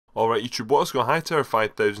Alright YouTube, what's going on? Hightower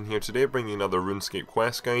 5000 here today, bringing another Runescape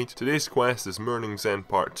quest guide. Today's quest is Mourning's End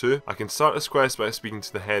Part 2. I can start this quest by speaking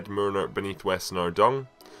to the head mourner beneath Western Ardougne.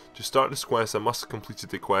 To start this quest I must have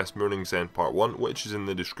completed the quest Mourning's End Part 1, which is in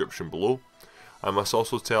the description below. I must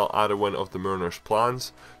also tell Arianwyn of the Mourners'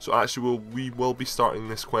 plans. So actually we will be starting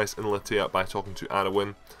this quest in Lletya by talking to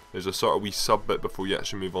Arianwyn. There's a sort of wee sub bit before you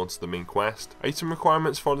actually move on to the main quest. Item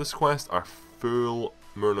requirements for this quest are full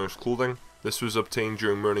Mourners' clothing. This was obtained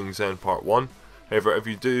during Mourning's End Part 1. However, if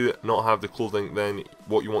you do not have the clothing, then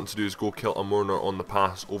what you want to do is go kill a mourner on the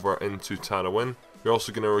pass over into Arianwyn. You're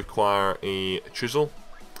also going to require a chisel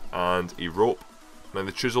and a rope. Now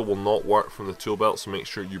the chisel will not work from the tool belt, so make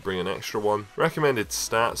sure you bring an extra one. Recommended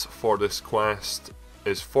stats for this quest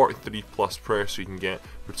is 43 plus prayer, so you can get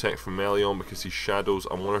protect from melee on because these shadows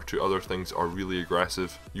and one or two other things are really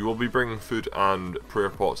aggressive. You will be bringing food and prayer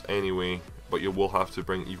pots anyway, but you will have to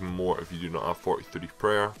bring even more if you do not have 43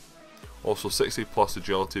 prayer. Also 60 plus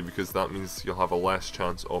agility, because that means you'll have a less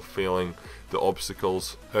chance of failing the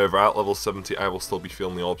obstacles. However, at level 70 I will still be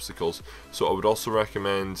failing the obstacles, so I would also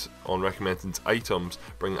recommend on recommended items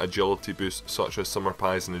bring agility boosts such as summer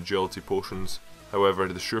pies and agility potions. However,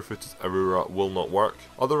 the sure-footed Aurora will not work.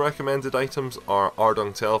 Other recommended items are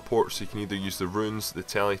Ardougne teleport, so you can either use the runes, the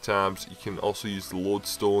teletabs, you can also use the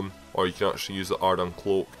lodestone, or you can actually use the Ardougne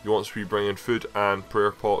Cloak. You want to be bringing food and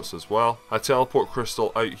prayer pots as well. A teleport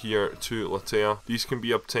crystal out here to Lletya. These can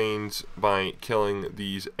be obtained by killing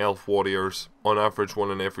these elf warriors. On average,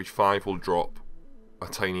 1 in every 5 will drop a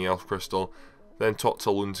tiny elf crystal. Then talk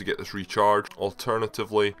to Loon to get this recharged.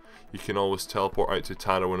 Alternatively, you can always teleport out to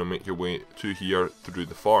Arianwyn and make your way to here through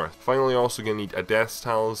the forest. Finally, you're also going to need a Death's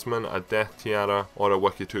Talisman, a Death Tiara, or a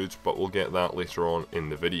Wicked Hood, but we'll get that later on in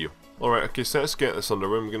the video. Alright, okay, so let's get this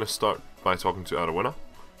underway. We're going to start by talking to Arianwyn.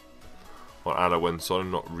 Or Arianwyn, sorry,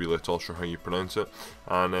 I'm not really at all sure how you pronounce it.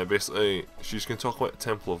 And basically, she's going to talk about the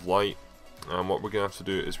Temple of Light. And what we're going to have to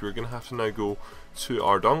do is we're going to have to now go to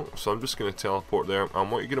Ardougne, so I'm just going to teleport there.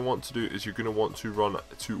 And what you're going to want to do is you're going to want to run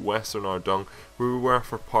to Western Ardougne, where we were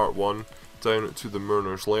for part 1, down to the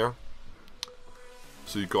Mourners' lair.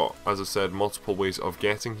 So you've got, as I said, multiple ways of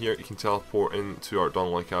getting here. You can teleport into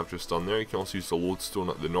Ardougne like I've just done there. You can also use the lodestone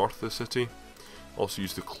at the north of the city. Also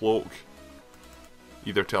use the cloak,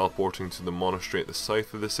 either teleporting to the monastery at the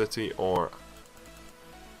south of the city or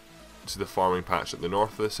to the farming patch at the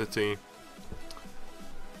north of the city.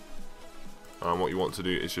 And what you want to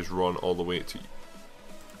do is just run all the way to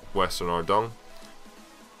Western Ardougne.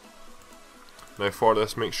 Now for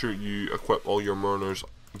this, make sure you equip all your Mourners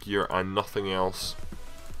gear and nothing else.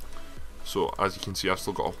 So as you can see, I've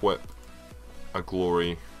still got a whip, a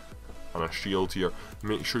glory, and a shield here.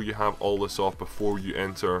 Make sure you have all this off before you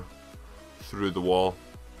enter through the wall,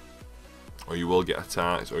 or you will get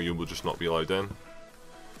attacked, or you will just not be allowed in.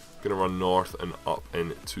 Going to run north and up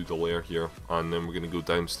into the lair here, and then we're going to go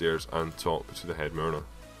downstairs and talk to the head mourner.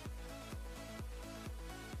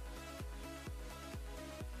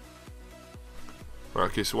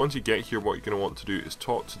 Right, okay, so once you get here, what you're going to want to do is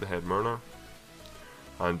talk to the head mourner.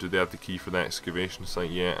 And do they have the key for the excavation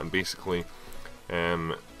site? Yeah, and basically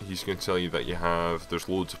he's going to tell you that there's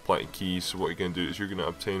loads of plenty keys. So what you're going to do is you're going to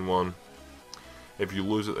obtain one. If you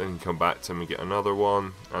lose it, then you come back to him and get another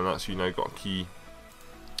one, and that's you now got a key.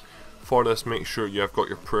 For this, make sure you have got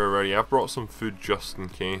your prayer ready. I've brought some food just in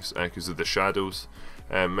case because of the shadows.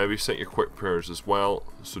 Maybe set your quick prayers as well,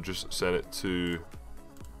 so just set it to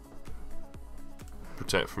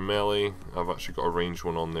protect from melee. I've actually got a ranged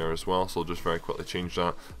one on there as well, so I'll just very quickly change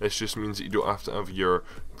that. This just means that you don't have to have your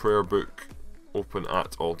prayer book open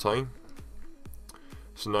at all time.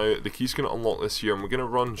 So now the key's going to unlock this here, and we're going to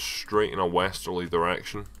run straight in a westerly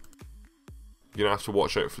direction. You're going to have to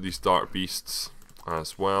watch out for these dark beasts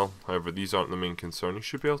as well. However, these aren't the main concern. You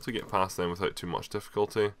should be able to get past them without too much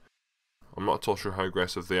difficulty. I'm not at all sure how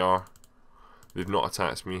aggressive they are. They've not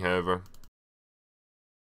attacked me, however.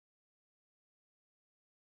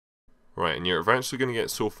 Right, and you're eventually going to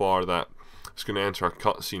get so far that it's going to enter a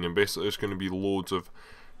cutscene, and basically there's going to be loads of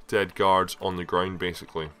dead guards on the ground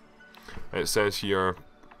basically. And it says here,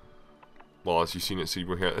 well, as you've seen it, see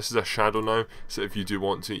we're here. This is a shadow now, so if you do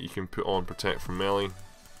want to, you can put on protect from melee.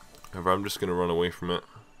 However, I'm just going to run away from it.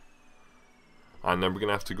 And then we're going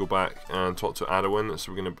to have to go back and talk to Arianwyn,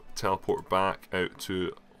 so we're going to teleport back out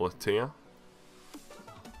to Lletya.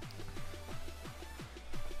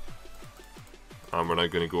 And we're now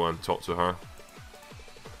going to go and talk to her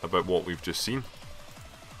about what we've just seen.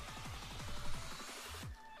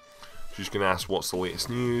 She's going to ask what's the latest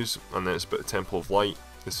news, and then it's about the Temple of Light.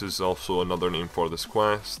 This is also another name for this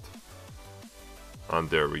quest. And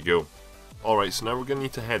there we go. Alright, so now we're going to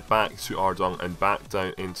need to head back to Ardougne and back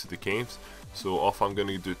down into the caves. So off I'm going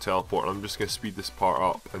to do teleport, and I'm just going to speed this part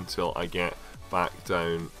up until I get back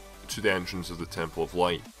down to the entrance of the Temple of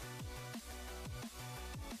Light.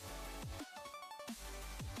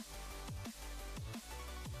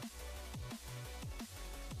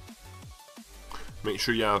 Make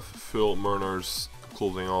sure you have full Mourners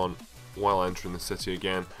clothing on while entering the city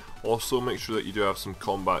again. Also make sure that you do have some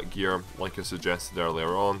combat gear like I suggested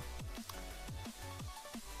earlier on.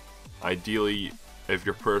 Ideally, if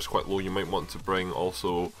your prayer is quite low, you might want to bring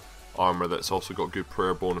also armor that's also got good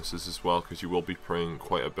prayer bonuses as well, because you will be praying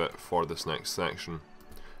quite a bit for this next section.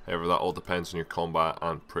 However, that all depends on your combat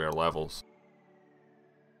and prayer levels.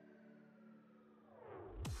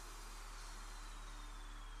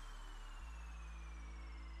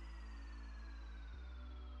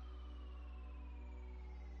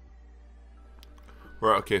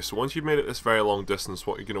 Right, okay, so once you've made it this very long distance,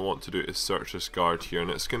 what you're going to want to do is search this guard here, and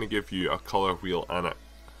it's going to give you a colour wheel and a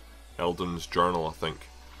Eldon's journal, I think.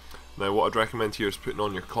 Now what I'd recommend here is putting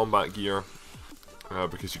on your combat gear,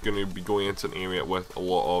 because you're going to be going into an area with a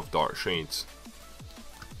lot of dark shades.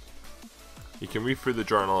 You can read through the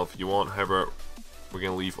journal if you want, however we're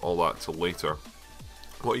going to leave all that till later.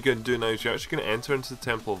 What you're going to do now is you're actually going to enter into the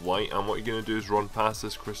Temple of Light, and what you're going to do is run past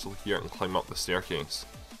this crystal here and climb up the staircase.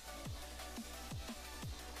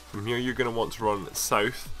 From here you're going to want to run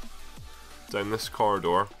south, down this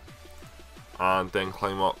corridor, and then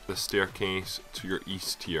climb up the staircase to your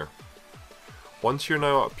east here. Once you're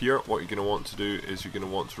now up here, what you're going to want to do is you're going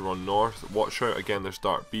to want to run north. Watch out, again there's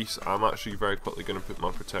dark beasts. I'm actually very quickly going to put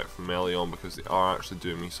my protect from melee on because they are actually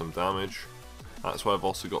doing me some damage. That's why I've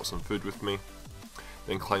also got some food with me.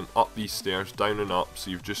 Then climb up these stairs, down and up,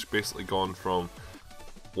 so you've just basically gone from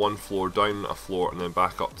one floor down a floor and then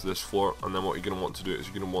back up to this floor. And then what you're going to want to do is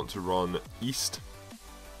you're going to want to run east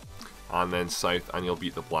and then south, and you'll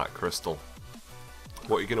beat the black crystal.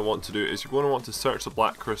 What you're going to want to do is you're going to want to search the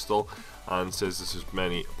black crystal, and it says this is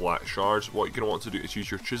many black shards. What you're going to want to do is use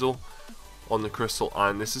your chisel on the crystal,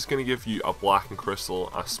 and this is going to give you a blackened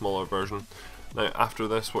crystal, a smaller version. Now after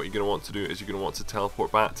this, what you're going to want to do is you're going to want to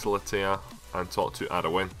teleport back to Lletya and talk to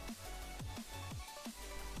Arianwyn.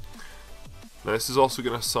 Now this is also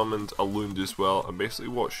going to summon a Lund as well, and basically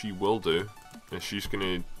what she will do is she's going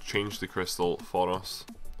to change the crystal for us.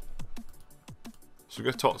 So we're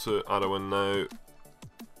going to talk to Arianwyn now.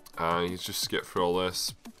 You just skip through all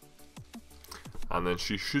this, and then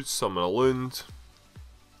she should summon a Lund.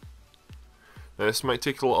 Now this might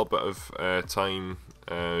take a little bit of time.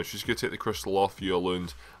 She's going to take the crystal off you, a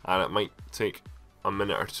Lund, and it might take a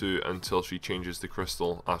minute or two until she changes the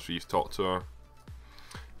crystal after you've talked to her.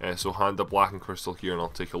 So hand the blackened crystal here and I'll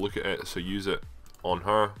take a look at it. So use it on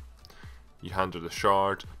her. You hand her the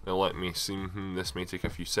shard. Now let me see, this may take a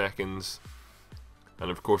few seconds. And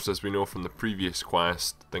of course, as we know from the previous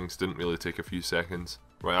quest, things didn't really take a few seconds.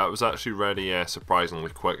 Right, that was actually ready surprisingly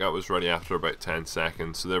quick. That was ready after about 10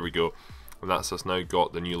 seconds. So there we go. And that's us now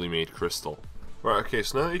got the newly made crystal. Right, okay,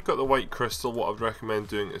 so now that you've got the white crystal, what I'd recommend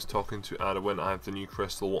doing is talking to Arianwyn. I have the new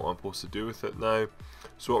crystal, what I'm supposed to do with it now.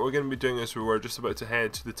 So what we're going to be doing is we're just about to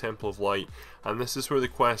head to the Temple of Light, and this is where the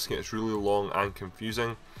quest gets really long and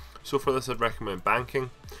confusing. So for this I'd recommend banking.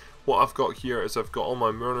 What I've got here is I've got all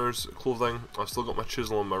my Mourners clothing, I've still got my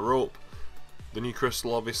chisel and my rope, the new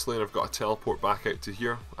crystal obviously, and I've got a teleport back out to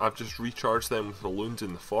here. I've just recharged them with the Lund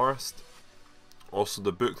in the forest. Also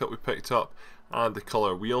the book that we picked up, and the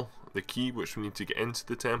colour wheel, the key which we need to get into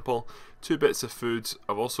the temple, 2 bits of food.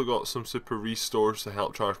 I've also got some super restores to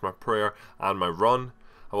help charge my prayer and my run.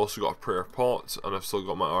 I've also got a prayer pot, and I've still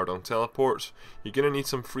got my Ardougne teleport. You're going to need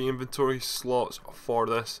some free inventory slots for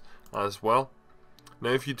this as well.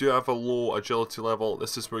 Now if you do have a low agility level,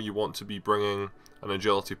 this is where you want to be bringing an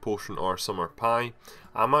agility potion or summer pie.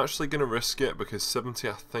 I'm actually going to risk it because 70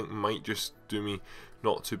 I think might just do me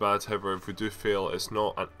not too bad. However, if we do fail, it's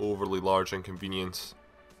not an overly large inconvenience.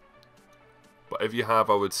 But if you have,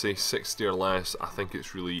 I would say 60 or less, I think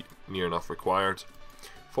it's really near enough required.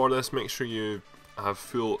 For this, make sure you have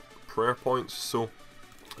full prayer points. So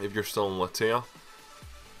if you're still in Lletya,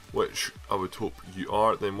 which I would hope you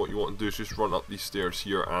are, then what you want to do is just run up these stairs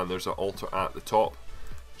here, and there's an altar at the top.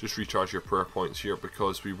 Just recharge your prayer points here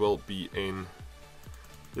because we will be in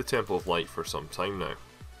the Temple of Light for some time now.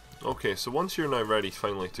 Okay, so once you're now ready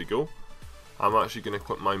finally to go, I'm actually going to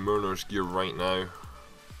equip my Mourners gear right now,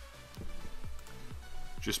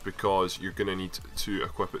 just because you're going to need to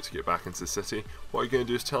equip it to get back into the city. What you're going to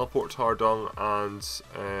do is teleport to Ardougne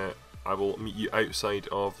and I will meet you outside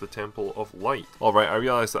of the Temple of Light. Alright, I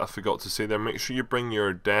realised that I forgot to say there, make sure you bring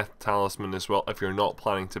your Death Talisman as well if you're not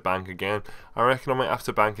planning to bank again. I reckon I might have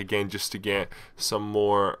to bank again just to get some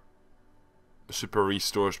more super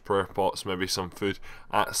restores, prayer pots, maybe some food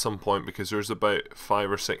at some point, because there's about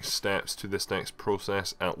 5 or 6 steps to this next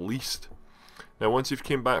process at least. Now once you've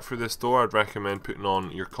came back through this door, I'd recommend putting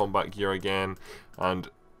on your combat gear again and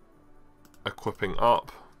equipping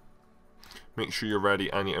up. Make sure you're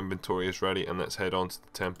ready and your inventory is ready, and let's head on to the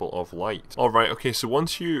Temple of Light. Alright, okay, so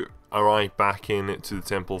once you arrive back in to the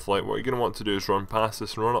Temple of Light, what you're going to want to do is run past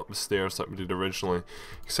this and run up the stairs like we did originally.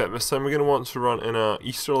 Except this time we're going to want to run in a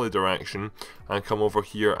easterly direction and come over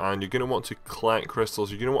here, and you're going to want to collect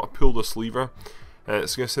crystals. You're going to want to pull this lever.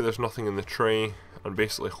 It's going to say there's nothing in the tray, and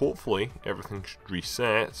basically, hopefully, everything should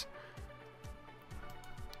reset.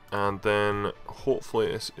 And then, hopefully,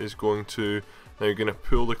 it is going to... Now you're going to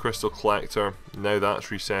pull the crystal collector. Now that's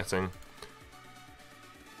resetting.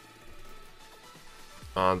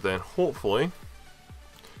 And then hopefully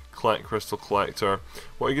collect crystal collector.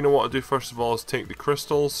 What you're going to want to do first of all is take the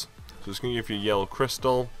crystals. So it's going to give you a yellow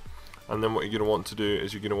crystal. And then what you're going to want to do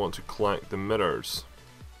is you're going to want to collect the mirrors.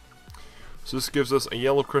 So this gives us a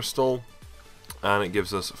yellow crystal and it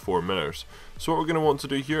gives us 4 mirrors. So what we're going to want to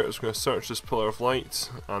do here is we're going to search this pillar of light,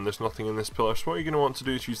 and there's nothing in this pillar. So what you're going to want to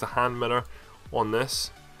do is use the hand mirror on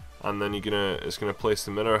this, and then it's gonna place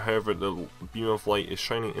the mirror. However, the beam of light is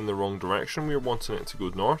shining in the wrong direction. We're wanting it to go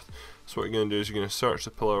north. So what you're gonna do is you're gonna search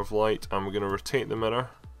the pillar of light, and we're gonna rotate the mirror,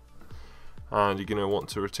 and you're gonna want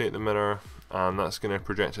to rotate the mirror, and that's gonna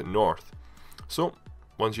project it north. So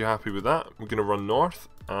once you're happy with that, we're gonna run north,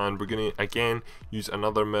 and we're gonna again use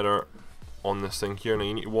another mirror on this thing here. Now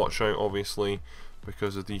you need to watch out, obviously,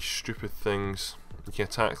 because of these stupid things. You can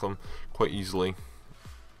attack them quite easily.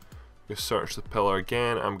 Search the pillar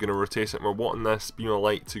again. I'm going to rotate it. We're wanting this beam of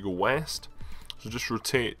light to go west, so just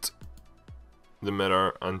rotate the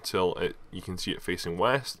mirror until you can see it facing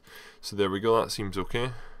west. So there we go, that seems okay.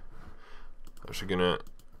 I'm actually going to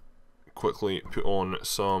quickly put on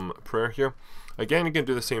some prayer here. Again, you're going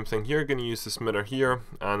to do the same thing here. You're going to use this mirror here,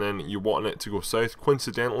 and then you want it to go south.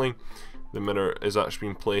 Coincidentally, the mirror is actually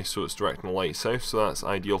being placed so it's directing the light south, so that's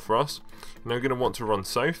ideal for us. Now you're going to want to run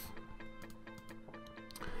south.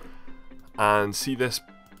 And see this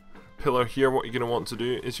pillar here, what you're going to want to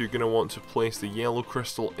do is you're going to want to place the yellow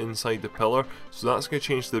crystal inside the pillar. So that's going to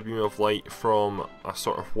change the beam of light from a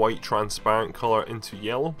sort of white transparent colour into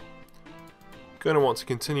yellow. Going to want to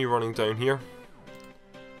continue running down here.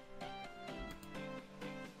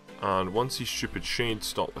 And once these stupid shades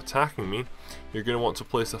stop attacking me, you're going to want to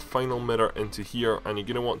place a final mirror into here, and you're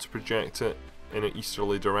going to want to project it in an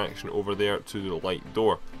easterly direction over there to the light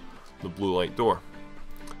door, the blue light door.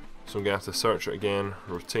 So I'm going to have to search it again,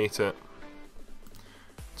 rotate it.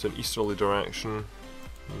 It's an easterly direction.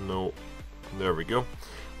 No, there we go.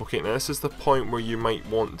 Okay, now this is the point where you might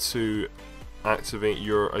want to activate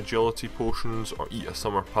your agility potions or eat a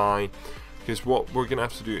summer pie, because what we're going to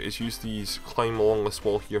have to do is use these, climb along this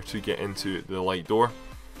wall here to get into the light door.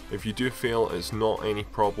 If you do fail, it's not any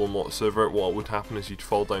problem whatsoever. What would happen is you'd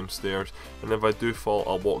fall downstairs, and if I do fall,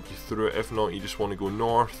 I'll walk you through it. If not, you just want to go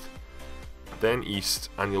north, then east,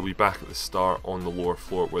 and you'll be back at the start on the lower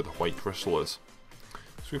floor where the white crystal is.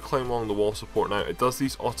 So we climb along the wall support now. It does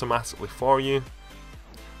these automatically for you,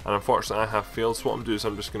 and unfortunately I have failed, so what I'm doing is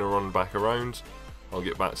I'm just going to run back around. I'll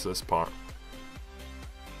get back to this part.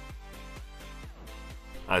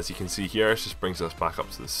 As you can see here, it just brings us back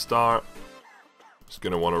up to the start. Just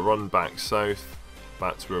going to want to run back south,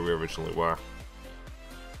 back to where we originally were.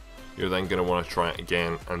 You're then going to want to try it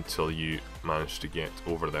again until you manage to get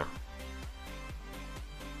over there.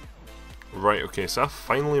 Right, okay, so I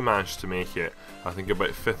finally managed to make it, I think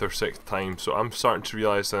about 5th or 6th time, so I'm starting to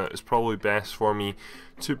realise that it's probably best for me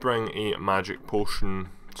to bring a magic potion,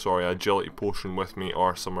 sorry, agility potion with me,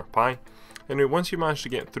 or summer pie. Anyway, once you manage to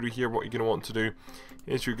get through here, what you're going to want to do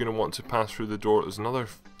is you're going to want to pass through the door. There's another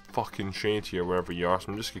fucking shade here wherever you are,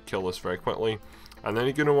 so I'm just going to kill this very quickly. And then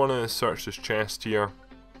you're going to want to search this chest here.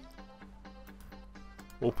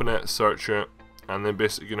 Open it, search it, and then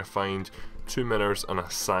basically going to find 2 mirrors and a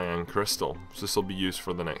cyan crystal. So this will be used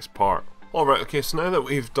for the next part. Alright, okay, so now that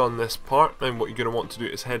we've done this part, then what you're going to want to do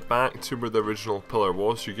is head back to where the original pillar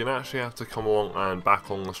was. So you're going to actually have to come along and back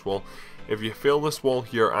along this wall. If you fail this wall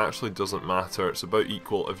here, it actually doesn't matter. It's about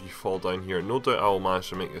equal if you fall down here. No doubt I will manage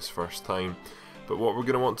to make this first time. But what we're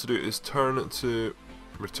going to want to do is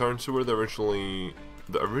return to where the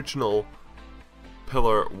original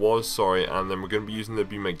pillar was, sorry, and then we're going to be using the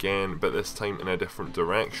beam again, but this time in a different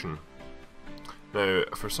direction. Now,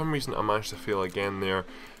 for some reason I managed to fail again there.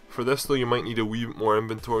 For this though, you might need a wee bit more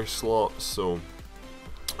inventory slots, so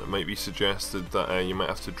it might be suggested that you might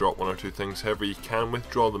have to drop one or two things. However, you can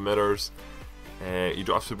withdraw the mirrors. You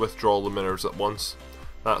don't have to withdraw the mirrors at once.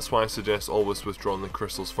 That's why I suggest always withdrawing the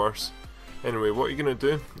crystals first. Anyway, what you're going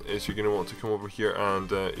to do is you're going to want to come over here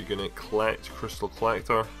and you're going to collect Crystal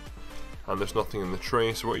Collector, and there's nothing in the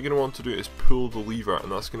tray. So what you're going to want to do is pull the lever,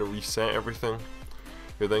 and that's going to reset everything.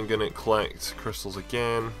 You're then going to collect crystals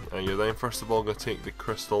again, and you're then first of all going to take the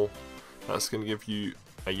crystal. That's going to give you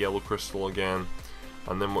a yellow crystal again,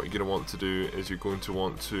 and then what you're going to want to do is you're going to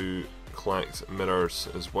want to collect mirrors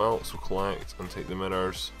as well. So collect and take the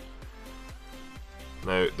mirrors.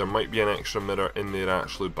 Now there might be an extra mirror in there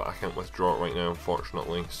actually, but I can't withdraw it right now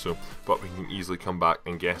unfortunately, so but we can easily come back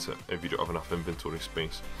and get it if you don't have enough inventory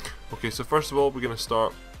space. Okay, so first of all we're going to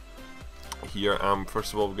start here.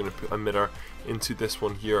 First of all we're going to put a mirror into this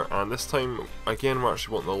one here, and this time again we're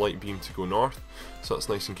actually wanting the light beam to go north, so that's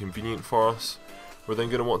nice and convenient for us. We're then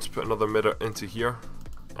going to want to put another mirror into here,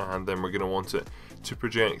 and then we're going to want it to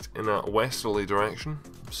project in a westerly direction.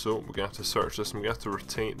 So we're going to have to search this, and we're going to have to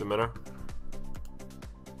rotate the mirror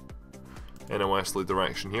in a westerly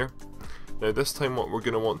direction here. Now this time what we're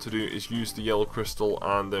going to want to do is use the yellow crystal,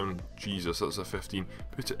 and then Jesus, that's a 15,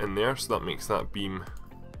 put it in there, so that makes that beam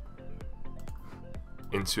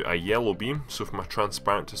into a yellow beam, so from a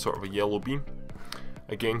transparent to sort of a yellow beam.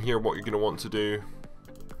 Again here what you're going to want to do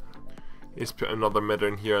is put another mirror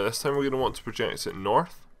in here. This time we're going to want to project it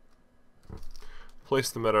north. Place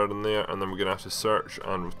the mirror in there, and then we're going to have to search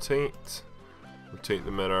and rotate. Rotate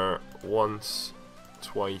the mirror once,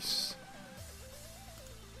 twice,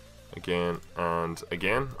 again, and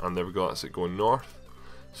there we go, that's it going north.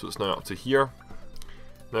 So it's now up to here.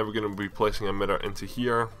 Now we're going to be placing a mirror into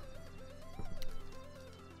here,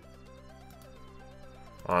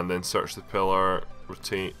 and then search the pillar,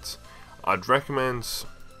 rotate. I'd recommend,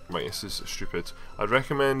 right, this is stupid, I'd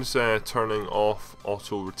recommend turning off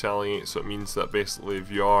auto retaliate, so it means that basically if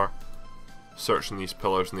you are searching these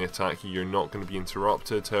pillars and they attack you, you're not going to be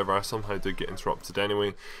interrupted. However, I somehow did get interrupted anyway.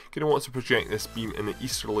 You're going to want to project this beam in the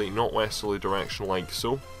easterly, not westerly direction like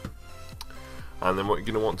so. And then what you're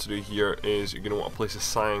going to want to do here is you're going to want to place a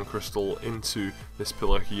cyan crystal into this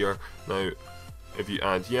pillar here. Now if you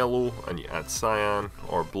add yellow and you add cyan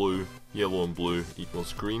or blue, yellow and blue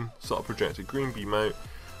equals green, so that'll project a green beam out,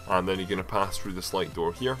 and then you're going to pass through this light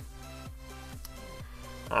door here.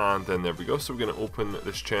 And then there we go, so we're going to open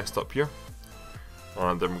this chest up here,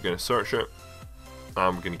 and then we're going to search it,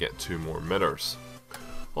 and we're going to get 2 more mirrors.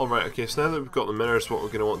 Alright, okay, so now that we've got the mirrors, what we're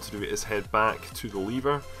going to want to do is head back to the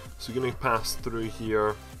lever. So we're going to pass through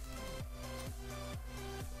here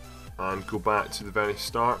and go back to the very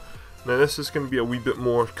start. Now this is going to be a wee bit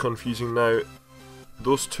more confusing now.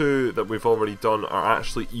 Those 2 that we've already done are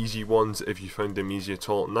actually easy ones if you found them easy at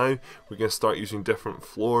all. Now we're going to start using different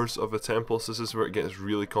floors of the temple, so this is where it gets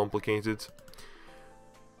really complicated.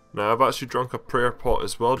 Now I've actually drunk a prayer pot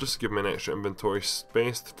as well, just to give me an extra inventory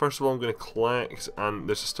space. First of all I'm going to collect, and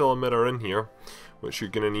there's still a mirror in here which you're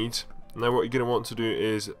going to need. Now what you're going to want to do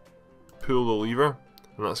is pull the lever,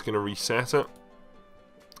 and that's going to reset it.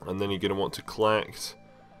 And then you're going to want to collect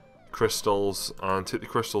crystals and take the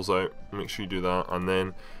crystals out, make sure you do that, and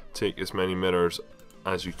then take as many mirrors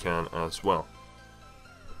as you can as well.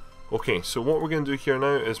 Okay, so what we're going to do here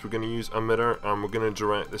now is we're going to use a mirror, and we're going to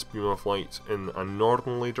direct this beam of light in a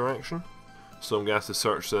northerly direction. So I'm going to have to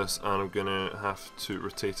search this, and I'm going to have to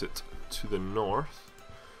rotate it to the north.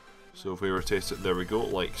 So if we rotate it, there we go,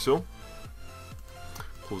 like so.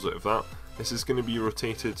 Close out of that. This is going to be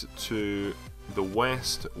rotated to the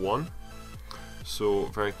west one. So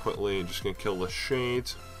very quickly, just going to kill the shade.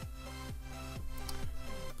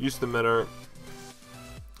 Use the mirror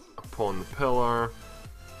upon the pillar,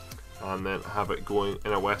 and then have it going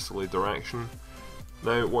in a westerly direction.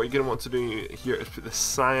 Now what you're going to want to do here is put the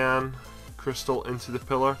cyan crystal into the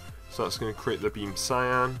pillar, so that's going to create the beam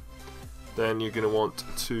cyan. Then you're going to want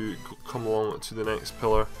to come along to the next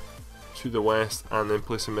pillar to the west, and then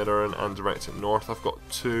place a mirror in and direct it north. I've got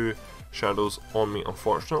 2 shadows on me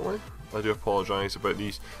unfortunately. I do apologise about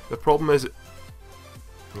these. The problem is,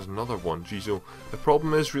 there's another one, jeez oh. The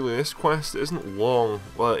problem is really this quest isn't long.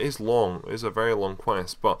 Well, it is long, it is a very long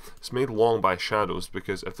quest, but it's made long by shadows,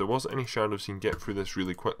 because if there wasn't any shadows you can get through this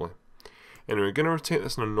really quickly. Anyway, we're going to rotate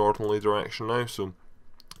this in a northerly direction now, so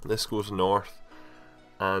this goes north.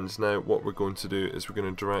 And now what we're going to do is we're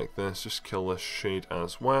going to direct this, just kill this shade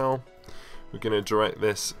as well. We're going to direct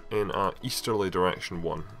this in a easterly direction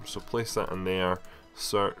one. So place that in there,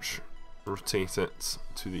 search, rotate it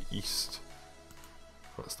to the east.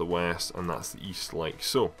 That's the west, and that's the east, like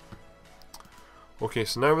so. Okay,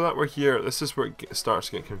 so now that we're here, this is where it starts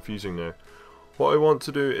to get confusing now. What I want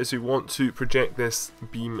to do is we want to project this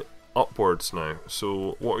beam upwards now.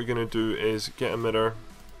 So what we're going to do is get a mirror,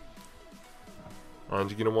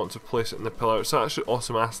 and you're going to want to place it in the pillar. It's actually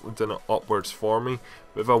automatically done it upwards for me,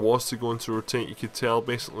 but if I was to go into rotate, you could tell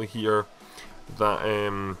basically here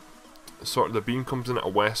that sort of the beam comes in at a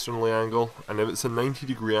westerly angle, and if it's a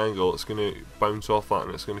 90-degree angle, it's going to bounce off that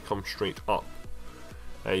and it's going to come straight up.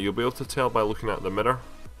 You'll be able to tell by looking at the mirror.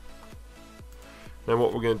 Then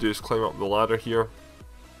what we're going to do is climb up the ladder here.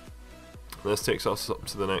 This takes us up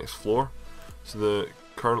to the next floor. So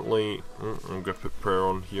currently, I'm going to put prayer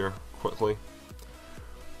on here quickly.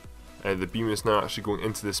 The beam is now actually going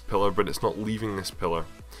into this pillar, but it's not leaving this pillar.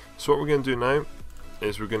 So what we're going to do now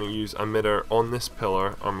is we're going to use a mirror on this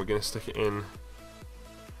pillar, and we're going to stick it in,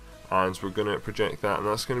 and we're going to project that, and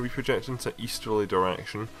that's going to be projected into easterly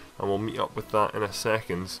direction, and we'll meet up with that in a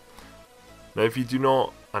second. Now if you do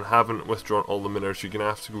not and haven't withdrawn all the mirrors, you're going to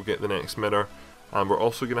have to go get the next mirror, and we're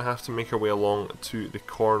also going to have to make our way along to the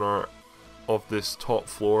corner of this top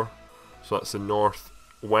floor. So that's the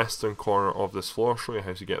northwestern corner of this floor. I'll show you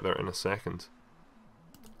how to get there in a second.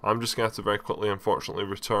 I'm just going to have to very quickly, unfortunately,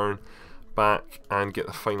 return back and get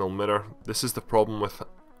the final mirror. This is the problem with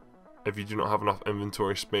if you do not have enough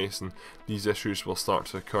inventory space, and these issues will start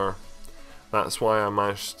to occur. That's why I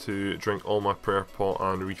managed to drink all my prayer pot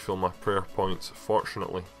and refill my prayer points,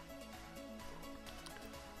 fortunately.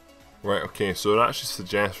 Right, okay, so it actually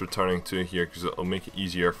suggests returning to here because it'll make it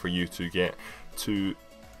easier for you to get to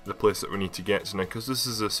the place that we need to get to now, because this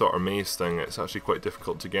is a sort of maze thing. It's actually quite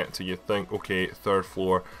difficult to get to. You'd think, okay, third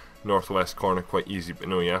floor, northwest corner, quite easy, but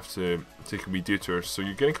no, you have to take a wee detour. So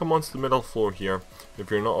you're going to come onto the middle floor here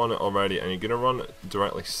if you're not on it already, and you're going to run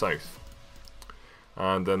directly south.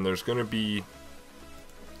 And then there's going to be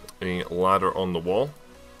a ladder on the wall.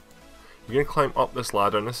 You're going to climb up this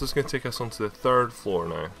ladder, and this is going to take us onto the third floor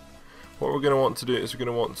now. What we're going to want to do is we're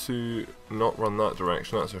going to want to not run that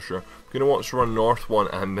direction, that's for sure. We're going to want to run north one,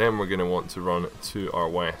 and then we're going to want to run to our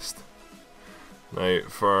west. Now,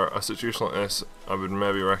 for a situation like this, I would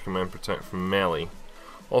maybe recommend protect from melee.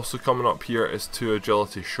 Also coming up here is 2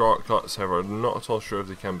 agility shortcuts. However, I'm not at all sure if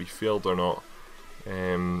they can be failed or not.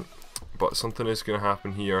 But something is going to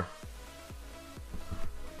happen here.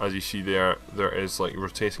 As you see there is like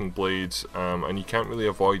rotating blades, and you can't really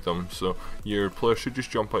avoid them, so your player should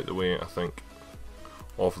just jump out the way, I think,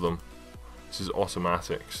 of them. This is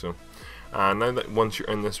automatic. So now that once you're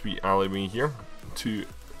in this wee alleyway here to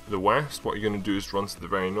the west, what you're going to do is run to the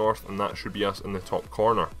very north, and that should be us in the top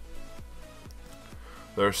corner.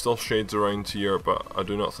 There are still shades around here, but I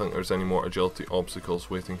do not think there's any more agility obstacles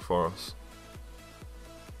waiting for us.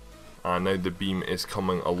 And now the beam is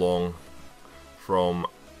coming along from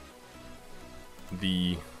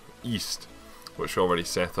the east, which we already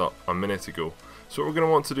set up a minute ago. So what we're going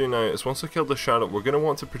to want to do now is, once I kill the shadow, we're going to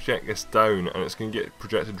want to project this down, and it's going to get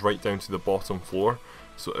projected right down to the bottom floor.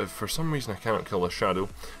 So if for some reason I cannot kill the shadow,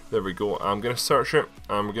 there we go. I'm going to search it,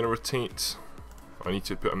 and we're going to rotate. I need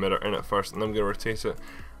to put a mirror in it first, and then I'm going to rotate it,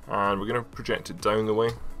 and we're going to project it down the way.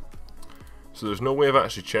 So there's no way of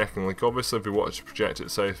actually checking. Like, obviously if we wanted to project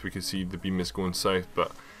it south, we could see the beam is going south,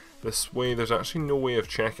 but this way there's actually no way of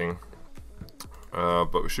checking.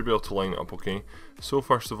 But we should be able to line it up okay. So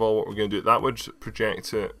first of all, what we're going to do, that would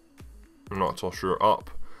project it, I'm not at all sure,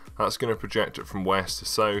 up. That's going to project it from west to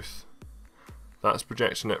south. That's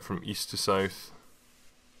projecting it from east to south.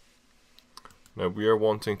 Now we are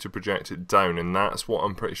wanting to project it down, and that's what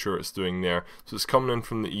I'm pretty sure it's doing there. So it's coming in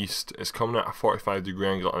from the east, it's coming at a 45-degree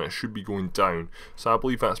angle, and it should be going down. So I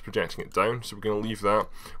believe that's projecting it down, so we're going to leave that.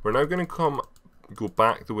 We're now going to go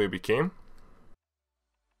back the way we came.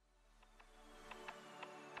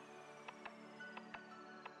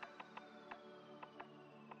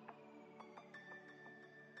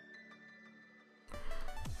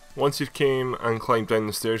 Once you've came and climbed down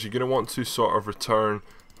the stairs, you're going to want to sort of return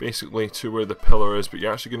basically to where the pillar is, but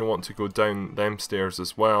you're actually going to want to go down them stairs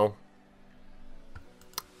as well,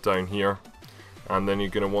 down here, and then you're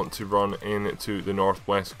going to want to run into the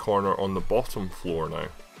northwest corner on the bottom floor now.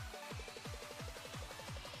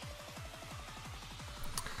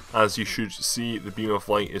 As you should see, the beam of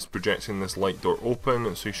light is projecting this light door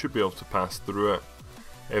open, so you should be able to pass through it.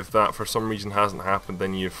 If that for some reason hasn't happened,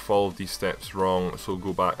 then you've followed these steps wrong, so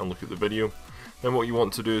go back and look at the video. Then what you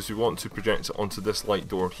want to do is we want to project it onto this light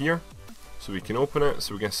door here, so we can open it.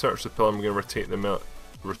 So we're going to search the pillar, and we're going to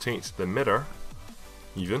rotate the mirror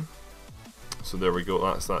even. So there we go,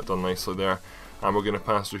 that's that done nicely there. And we're going to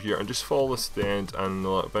pass through here and just follow this to the end, and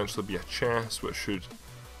there'll eventually be a chest which should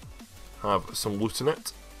have some loot in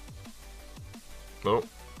it. No,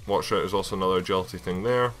 Watch out, there's also another agility thing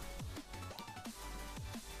there.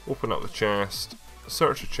 Open up the chest,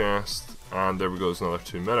 search the chest, and there we go, there's another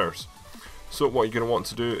 2 mirrors. So what you're going to want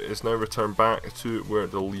to do is now return back to where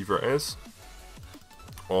the lever is,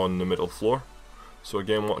 on the middle floor. So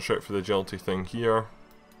again, watch out for the agility thing here,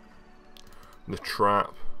 the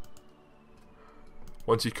trap.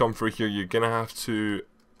 Once you come through here, you're going to have to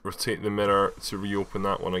rotate the mirror to reopen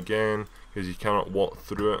that one again, because you cannot walk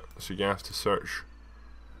through it, so you have to search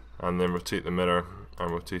and then rotate the mirror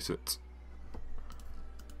and rotate it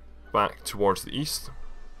back towards the east.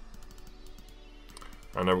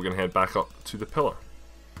 And now we're going to head back up to the pillar,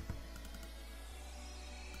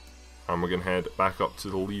 and we're going to head back up to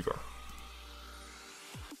the lever.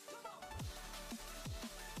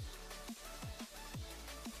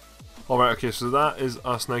 Alright, okay, so that is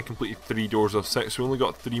us now completed 3 doors of 6, we only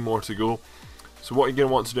got 3 more to go. So what you're going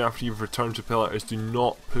to want to do after you've returned to pillar is do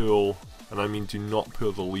not pull, and I mean do not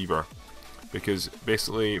pull the lever, because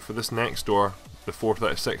basically for this next door, the 4th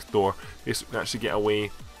out of 6th door, basically we can actually get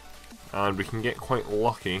away and we can get quite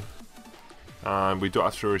lucky and we don't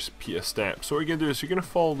have to repeat a step. So what you're going to do is you're going to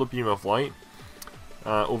follow the beam of light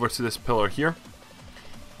over to this pillar here,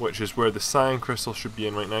 which is where the cyan crystal should be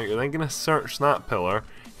in right now. You're then going to search that pillar,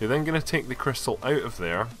 you're then going to take the crystal out of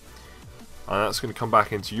there, and that's going to come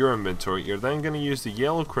back into your inventory. You're then going to use the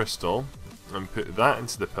yellow crystal and put that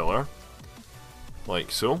into the pillar,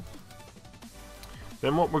 like so.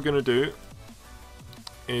 Then what we're going to do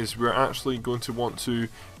is we're actually going to want to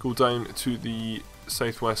go down to the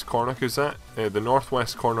southwest corner, because that, the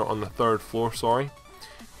northwest corner on the 3rd floor, sorry,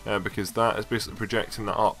 because that is basically projecting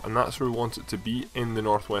that up, and that's where we want it to be, in the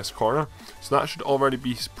northwest corner. So that should already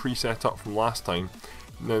be pre-set up from last time.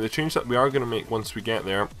 Now the change that we are going to make once we get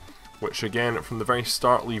there, which again from the very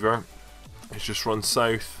start lever, is just run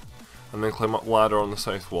south and then climb up ladder on the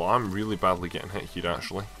south wall. I'm really badly getting hit here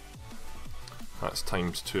actually. That's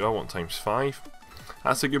 ×2, I want ×5.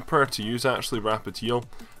 That's a good prayer to use actually, rapid heal.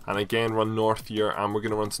 And again run north here, and we're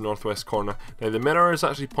going to run to the northwest corner. Now the mirror is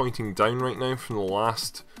actually pointing down right now from the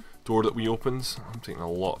last door that we opened. I'm taking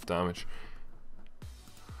a lot of damage.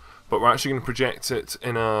 But we're actually going to project it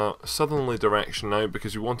in a southerly direction now,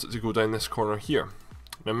 because we want it to go down this corner here.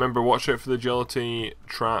 Now remember, watch out for the agility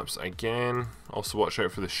traps again. Also watch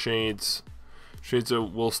out for the shades. Shades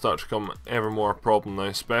will start to become ever more a problem now,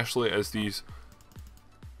 especially as these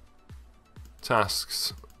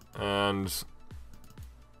tasks, and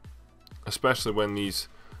especially when these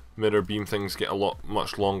mirror beam things get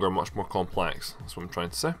much longer, much more complex. That's what I'm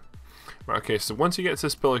trying to say. Right, okay, so once you get to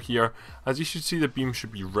this pillar here, as you should see, the beam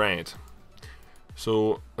should be red.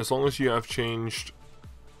 So as long as you have changed,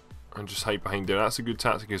 and just hide behind there, that's a good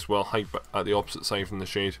tactic as well, hide at the opposite side from the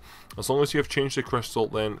shade. As long as you have changed the crystal,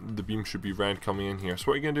 then the beam should be red coming in here. So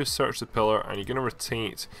what you're going to do is search the pillar, and you're going to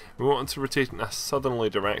rotate. We want it to rotate in a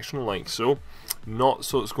southerly direction, like so, not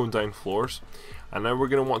so it's going down floors. And now we're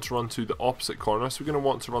going to want to run to the opposite corner, so we're going to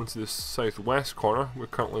want to run to the southwest corner. We're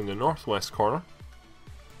currently in the northwest corner.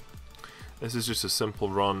 This is just a simple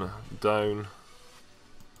run down,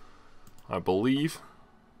 I believe,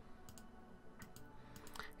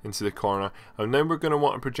 into the corner, and then we're going to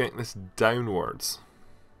want to project this downwards.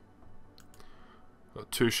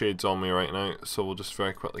 Got 2 shades on me right now, so we'll just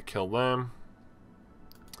very quickly kill them.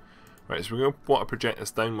 Right, so we're going to want to project this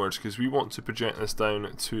downwards, because we want to project this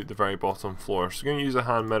down to the very bottom floor. So we're going to use a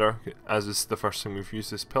hand mirror, as is the first thing we've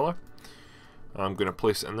used this pillar. I'm going to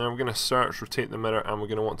place it in there. We're going to search, rotate the mirror, and we're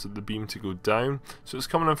going to want the beam to go down. So it's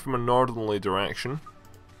coming in from a northerly direction.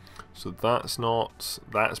 So that's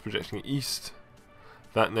projecting it east.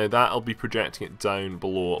 Now that'll be projecting it down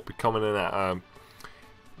below. It'll be coming in at a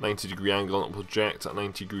 90-degree angle, and it'll project at a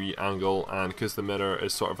 90-degree angle, and because the mirror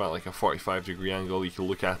is sort of at like a 45-degree angle, you can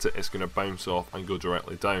look at it, it's going to bounce off and go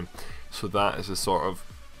directly down. So that is the sort of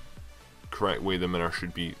correct way the mirror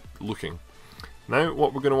should be looking. Now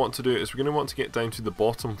what we're going to want to do is we're going to want to get down to the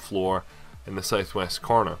bottom floor in the southwest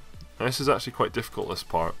corner. Now this is actually quite difficult, this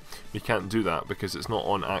part. We can't do that because it's not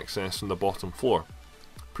on access from the bottom floor.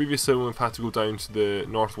 Previously when we've had to go down to the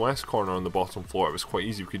northwest corner on the bottom floor, it was quite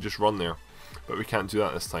easy, we could just run there. But we can't do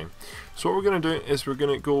that this time. So what we're going to do is we're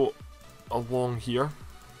going to go along here.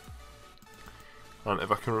 And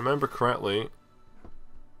if I can remember correctly,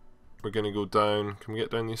 we're going to go down. Can we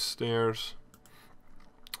get down these stairs?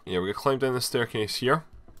 Yeah, we're going to climb down the staircase here.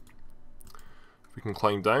 If we can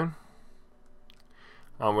climb down.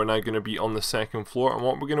 And we're now going to be on the 2nd floor, and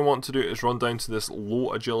what we're going to want to do is run down to this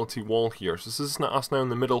low agility wall here. So this is us now on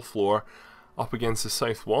the middle floor, up against the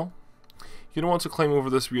south wall. You're going to want to climb over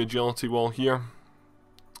this wee agility wall here.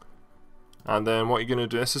 And then what you're going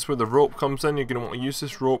to do, this is where the rope comes in. You're going to want to use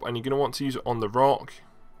this rope, and you're going to want to use it on the rock.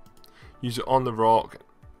 use it on the rock,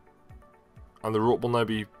 and the rope will now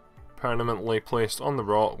be permanently placed on the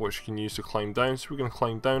rock, which you can use to climb down. So we're going to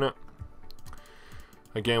climb down it.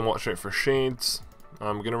 Again, watch out for shades.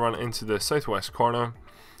 I'm going to run into the southwest corner,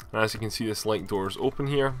 and as you can see, this light door is open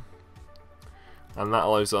here, and that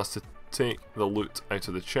allows us to take the loot out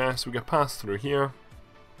of the chest. We can pass through here.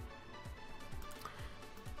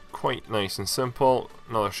 Quite nice and simple.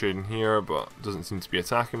 Another shade in here, but doesn't seem to be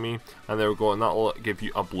attacking me. And there we go, and that will give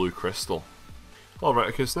you a blue crystal. Alright,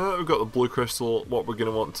 okay, so now that we've got the blue crystal, what we're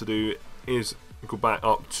going to want to do is go back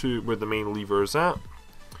up to where the main lever is at.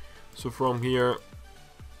 So from here,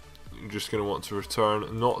 you're just going to want to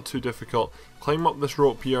return, not too difficult. Climb up this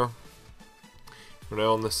rope here. We're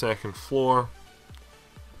now on the second floor.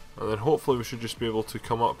 And then hopefully we should just be able to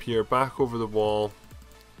come up here, back over the wall.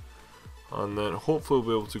 And then hopefully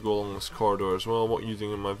we'll be able to go along this corridor as well. What are you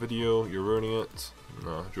doing in my video? You're ruining it.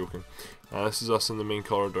 No, joking. This is us in the main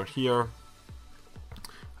corridor here.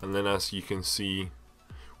 And then as you can see,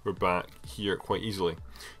 we're back here quite easily.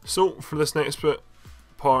 So for this next bit,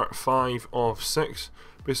 part 5 of 6,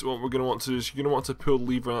 basically what we're going to want to do is you're going to want to pull the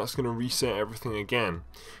lever, and that's going to reset everything again.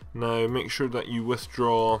 Now make sure that you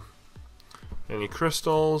withdraw any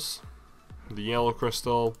crystals, the yellow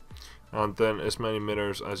crystal, and then as many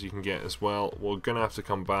mirrors as you can get as well. We're going to have to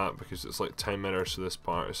come back because it's like 10 mirrors to this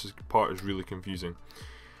part. This part is really confusing.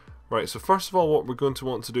 Right, so first of all, what we're going to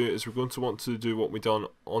want to do is we're going to want to do what we done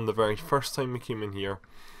on the very first time we came in here,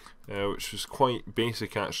 which was quite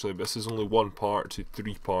basic actually, but this is only one part to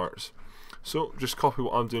 3 parts. So just copy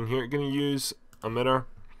what I'm doing here. You're going to use a mirror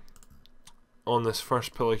on this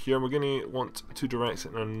first pillar here. We're going to want to direct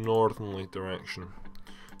it in a northerly direction.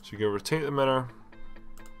 So you're going to rotate the mirror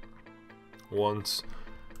once,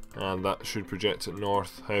 and that should project it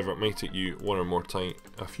north. However, it may take you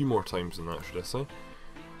a few more times than that, should I say.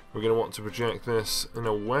 We're going to want to project this in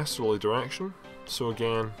a westerly direction. So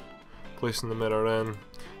again, placing the mirror in,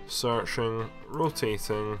 searching,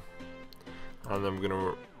 rotating, and then we're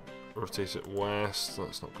going to rotate it west.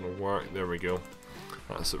 That's not going to work. There we go.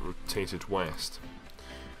 That's it rotated west.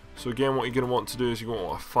 So again, what you're going to want to do is you're going to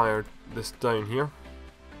want to fire this down here,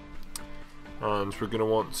 and we're going to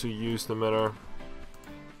want to use the mirror.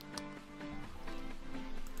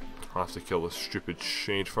 I have to kill this stupid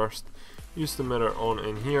shade first. Use the mirror on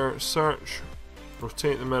in here, search,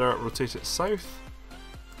 rotate the mirror, rotate it south.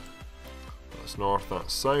 That's north,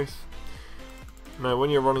 that's south. Now when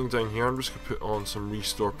you're running down here, I'm just going to put on some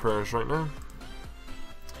restore prayers right now.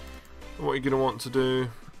 And what you're going to want to do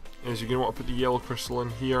is you're going to want to put the yellow crystal in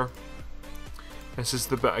here. This is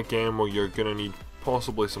the bit again where you're going to need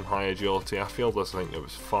possibly some high agility. I failed this, I think it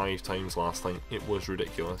was 5 times last time. It was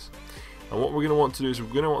ridiculous. And what we're going to want to do is we're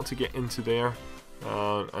going to want to get into there.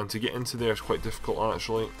 And to get into there is quite difficult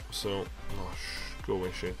actually, so go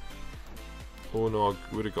away shade. Oh no,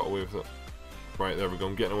 I would have got away with it. Right, there we go,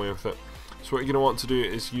 I'm getting away with it. So what you're going to want to do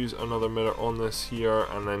is use another mirror on this here,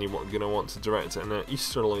 and then you're going to want to direct it in an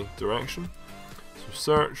easterly direction. So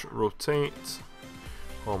search, rotate.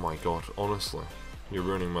 Oh my god, honestly, you're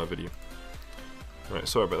ruining my video. Right,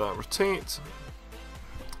 sorry about that. Rotate,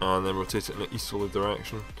 and then rotate it in an easterly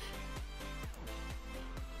direction.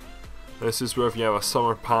 This is where if you have a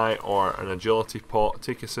summer pie or an agility pot,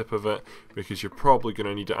 take a sip of it because you're probably going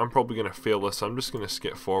to need it. I'm probably going to fail this, so I'm just going to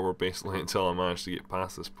skip forward basically until I manage to get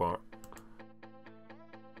past this part.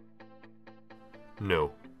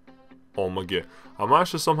 No. Oh my god. I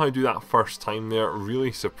managed to somehow do that first time there,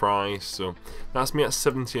 really surprised. So that's me at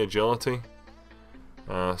 70 agility.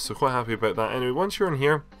 So quite happy about that. Anyway, once you're in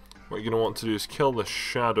here, what you're going to want to do is kill the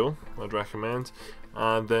shadow, I'd recommend.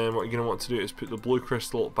 And then what you're going to want to do is put the blue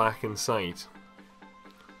crystal back inside.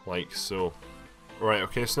 Like so. Right,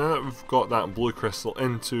 okay, so now that we've got that blue crystal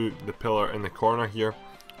into the pillar in the corner here,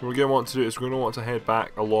 what we're going to want to do is we're going to want to head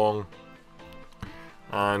back along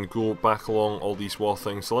and go back along all these wall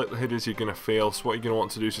things. The likelihood is you're going to fail, so what you're going to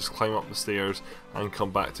want to do is just climb up the stairs and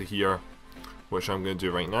come back to here, which I'm going to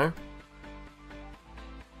do right now.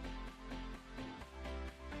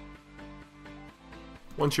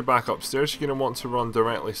 Once you're back upstairs, you're going to want to run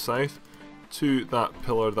directly south to that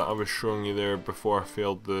pillar that I was showing you there before I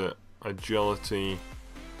failed the agility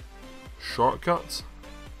shortcut.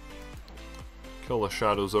 Kill the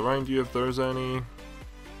shadows around you if there's any.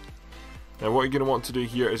 Now what you're going to want to do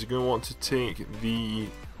here is you're going to want to take the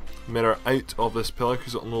mirror out of this pillar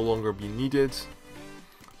because it will no longer be needed. So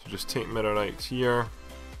just take mirror out here.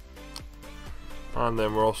 And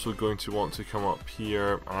then we're also going to want to come up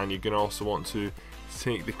here, and you're going to also want to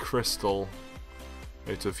take the crystal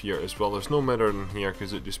out of here as well. There's no mirror in here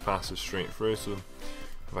because it just passes straight through, so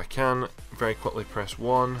if I can very quickly press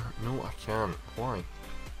 1. No, I can't. Why?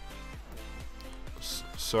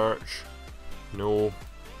 search. No.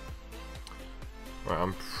 Right,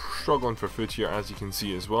 I'm struggling for food here, as you can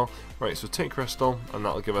see as well. Right, so take crystal, and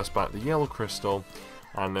that'll give us back the yellow crystal,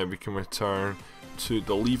 and then we can return to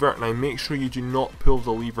the lever. Now make sure you do not pull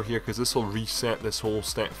the lever here, because this will reset this whole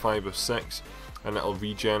step 5 of 6, and it'll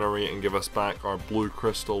regenerate and give us back our blue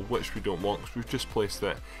crystal, which we don't want because we've just placed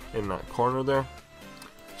it in that corner there.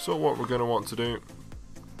 So what we're going to want to do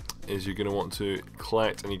is you're going to want to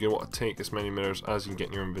collect, and you're going to want to take as many mirrors as you can get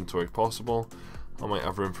in your inventory possible. I might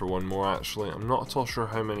have room for one more actually. I'm not at all sure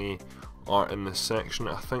how many are in this section.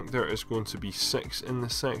 I think there is going to be 6 in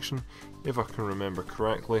this section, if I can remember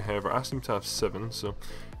correctly. However, I seem to have 7, so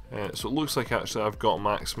it looks like actually I've got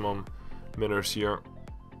maximum mirrors here,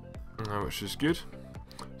 which is good.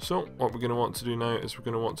 So what we're going to want to do now is we're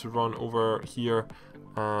going to want to run over here,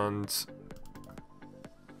 and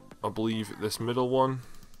I believe this middle one,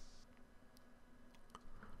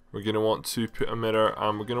 we're going to want to put a mirror,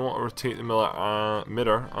 and we're going to want to rotate the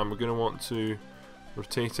mirror, and we're going to want to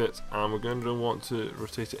rotate it, and we're going to want to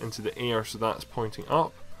rotate it into the air, so that's pointing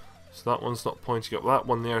up. So that one's not pointing up, that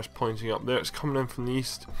one there is pointing up there. It's coming in from the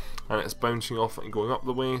east, and it's bouncing off and going up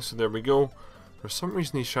the way, so there we go. For some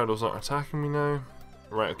reason these shadows aren't attacking me now.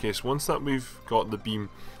 Right, okay, so once that we've got the beam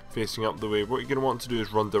facing up the way, what you're going to want to do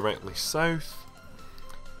is run directly south,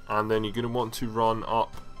 and then you're going to want to run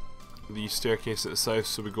up the staircase at the south,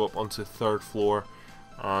 so we go up onto the 3rd floor,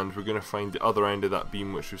 and we're going to find the other end of that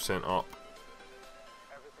beam which we've sent up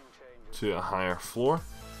to a higher floor.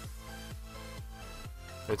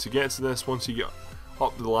 Now to get to this, once you get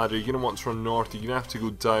up the ladder, you're going to want to run north. You're going to have to go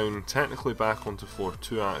down, technically back onto floor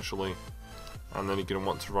 2 actually, and then you're going to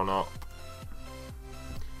want to run up,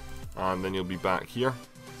 and then you'll be back here.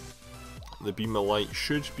 The beam of light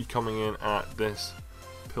should be coming in at this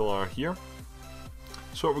pillar here.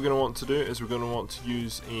 So what we're going to want to do is we're going to want to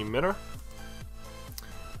use a mirror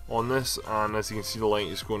on this, and as you can see the light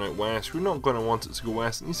is going out west. We're not going to want it to go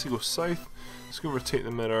west, it needs to go south. Just going to rotate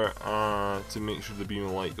the mirror to make sure the beam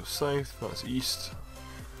of light goes south. That's east,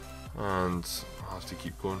 and I'll have to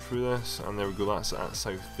keep going through this, and there we go, that's at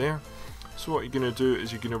south there. So what you're going to do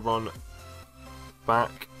is you're going to run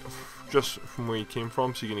back just from where you came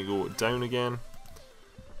from, so you're going to go down again,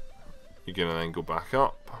 you're going to then go back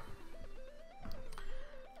up,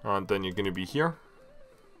 and then you're going to be here.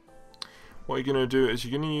 What you're going to do is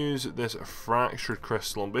you're going to use this fractured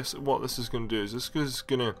crystal, and basically what this is going to do is this is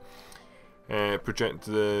going to project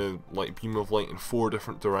the beam of light in 4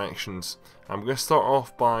 different directions. I'm going to start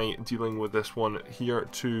off by dealing with this one here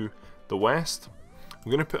to the west. I'm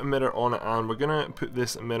going to put a mirror on it, and we're going to put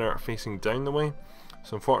this mirror facing down the way.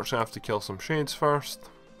 So unfortunately I have to kill some shades first.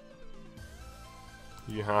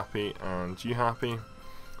 You happy and you happy.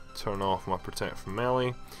 Turn off my protect from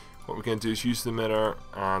melee. What we're going to do is use the mirror,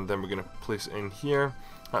 and then we're going to place it in here.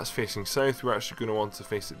 That's facing south. We're actually going to want to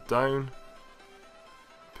face it down.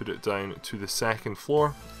 Put it down to the 2nd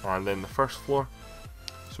floor, and then the 1st floor.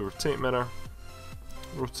 So rotate mirror,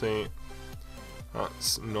 rotate.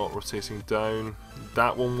 That's not rotating down.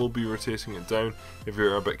 That one will be rotating it down if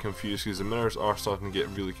you're a bit confused, because the mirrors are starting to get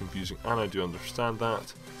really confusing, and I do understand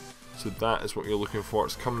that. So that is what you're looking for.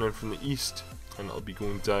 It's coming in from the east, and it'll be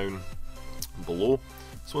going down below.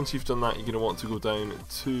 So once you've done that, you're going to want to go down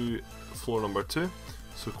to floor number 2.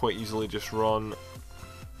 So quite easily just run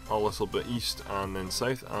a little bit east and then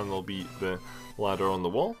south, and there'll be the ladder on the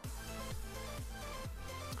wall.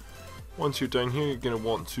 Once you're down here, you're going to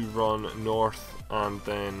want to run north and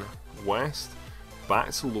then west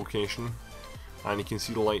back to the location, and you can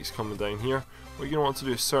see the lights coming down here. What you're going to want to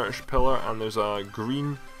do is search pillar, and there's a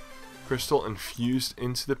green crystal infused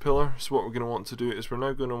into the pillar. So what we're going to want to do is we're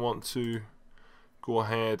now going to want to go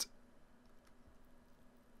ahead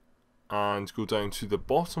and go down to the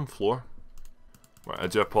bottom floor. Right, I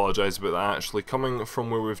do apologise about that actually. Coming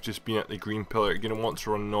from where we've just been at the green pillar, you're going to want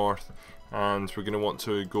to run north, and we're going to want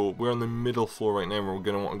to go, we're on the middle floor right now, we're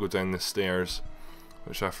going to want to go down the stairs,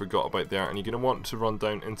 which I forgot about there, and you're going to want to run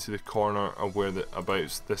down into the corner of where the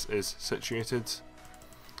abouts this is situated.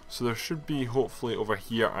 So there should be hopefully over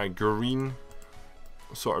here a green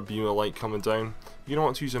sort of beam of light coming down. You're going to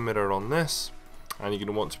want to use a mirror on this, and you're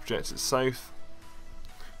going to want to project it south,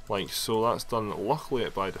 like so. That's done luckily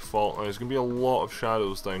by default. Now there's going to be a lot of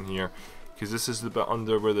shadows down here, because this is the bit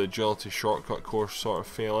under where the agility shortcut course sort of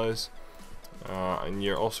fail is. And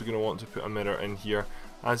you're also going to want to put a mirror in here.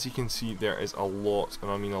 As you can see, there is a lot,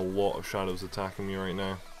 and I mean a lot of shadows attacking me right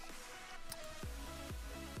now.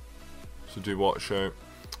 So do watch out.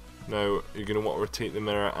 Now you're going to want to rotate the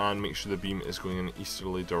mirror and make sure the beam is going in an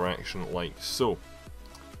easterly direction like so.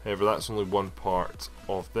 However, that's only one part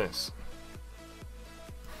of this.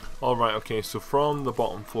 Alright, okay, so from the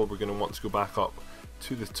bottom floor we're going to want to go back up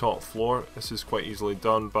to the top floor. This is quite easily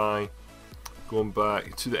done by going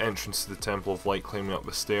back to the entrance to the Temple of Light, climbing up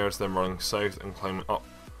the stairs, then running south and climbing up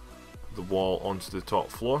the wall onto the top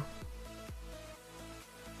floor.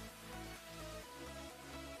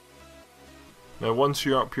 Now once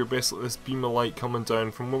you're up here, basically this beam of light coming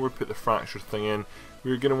down from where we put the fracture thing in,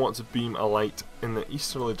 we're going to want to beam a light in the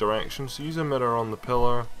easterly direction. So use a mirror on the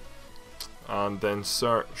pillar and then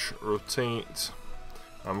search, rotate,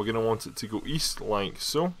 and we're going to want it to go east like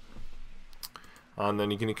so. And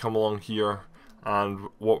then you're going to come along here, and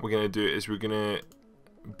what we're going to do is we're going to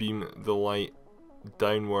beam the light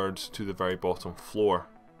downwards to the very bottom floor,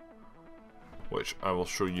 which I will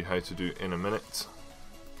show you how to do in a minute.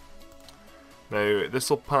 Now this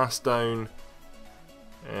will pass down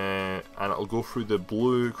and it'll go through the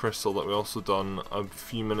blue crystal that we also done a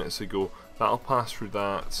few minutes ago. That'll pass through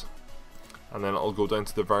that, and then it'll go down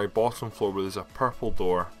to the very bottom floor where there's a purple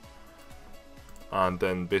door, and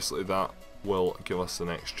then basically that will give us the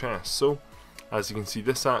next chest. So as you can see,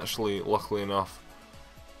 this actually, luckily enough,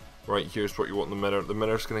 right here's what you want the mirror. The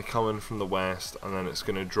mirror's going to come in from the west and then it's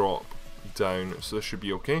going to drop down, so this should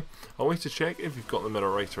be okay. A way to check if you've got the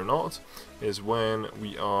mirror right or not is when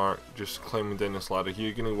we are just climbing down this ladder here,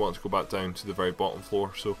 you're going to want to go back down to the very bottom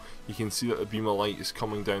floor, so you can see that the beam of light is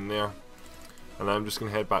coming down there, and I'm just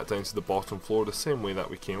going to head back down to the bottom floor the same way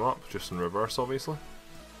that we came up, just in reverse obviously.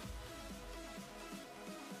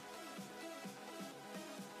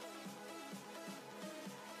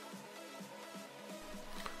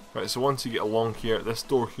 Right, so once you get along here, this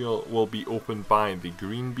door here will be opened by the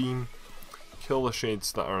green beam. Kill the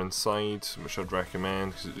shades that are inside, which I'd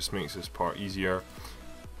recommend because it just makes this part easier.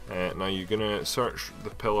 Now you're going to search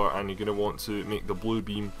the pillar and you're going to want to make the blue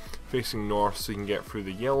beam facing north so you can get through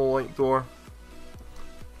the yellow light door.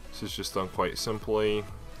 This is just done quite simply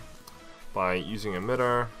by using a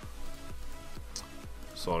mirror.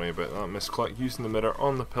 Sorry about that misclick. Using the mirror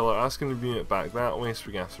on the pillar, that's going to beam it back that way, so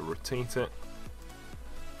we're going to have to rotate it.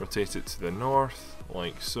 Rotate it to the north,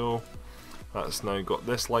 like so. That's now got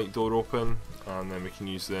this light door open, and then we can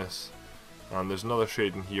use this. And there's another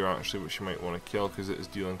shade in here actually which you might want to kill because it is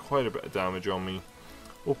dealing quite a bit of damage on me.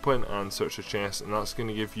 Open and search the chest, and that's going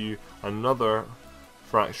to give you another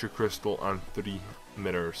fracture crystal and 3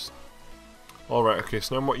 mirrors. Alright, okay,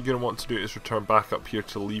 so now what you're going to want to do is return back up here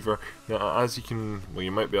to the lever. Now as you can, well,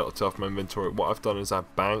 you might be able to tell from my inventory, what I've done is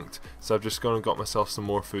I've banked, so I've just gone and got myself some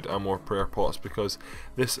more food and more prayer pots because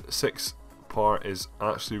this 6 part is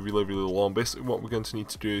actually really long. Basically what we're going to need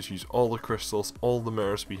to do is use all the crystals, all the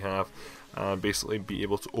mirrors we have, and basically be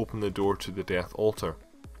able to open the door to the death altar.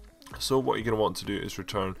 So what you're going to want to do is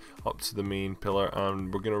return up to the main pillar,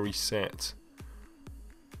 and we're going to reset.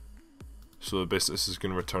 So basically this is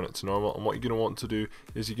going to return it to normal, and what you're going to want to do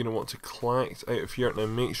is you're going to want to collect out of here. Now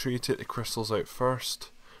make sure you take the crystals out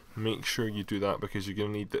first. Make sure you do that because you're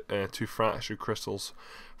going to need the 2 fractured crystals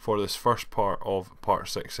for this first part of part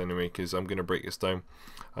 6 anyway, because I'm going to break this down.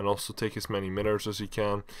 And also take as many mirrors as you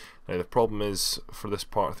can. Now the problem is for this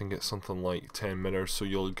part I think it's something like 10 mirrors, so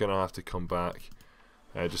you're going to have to come back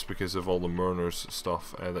just because of all the Mourners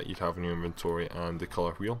stuff that you'd have in your inventory and the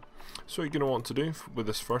colour wheel. So what you're going to want to do with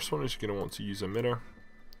this first one is you're going to want to use a mirror,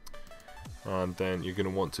 and then you're going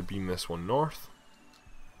to want to beam this one north,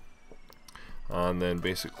 and then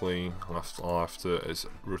basically I'll have to is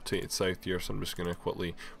rotate it south here, so I'm just going to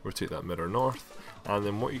quickly rotate that mirror north. And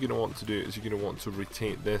then what you're going to want to do is you're going to want to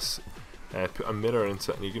rotate this, put a mirror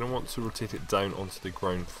into it, and you're going to want to rotate it down onto the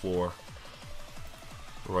ground floor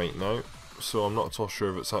right now. So I'm not at all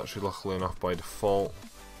sure if it's actually luckily enough by default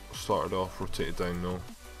started off rotated down, no.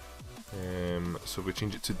 So if we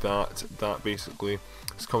change it to that basically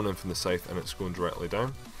is coming in from the south and it's going directly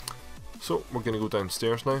down. So we're going to go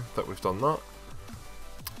downstairs now that we've done that.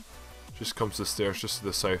 Just comes to the stairs just to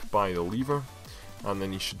the south by the lever, and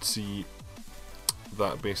then you should see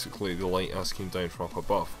that basically the light has came down from up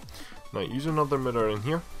above. Now use another mirror in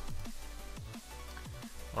here,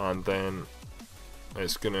 and then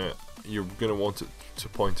you're gonna want it to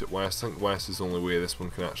point it west. I think west is the only way this one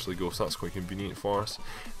can actually go, so that's quite convenient for us.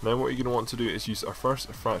 Now what you're gonna want to do is use our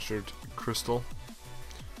first fractured crystal,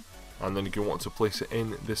 and then you're gonna want to place it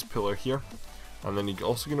in this pillar here, and then you're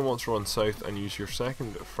also gonna want to run south and use your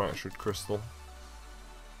second fractured crystal.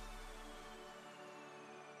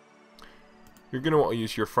 You're going to want to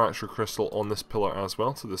use your fracture crystal on this pillar as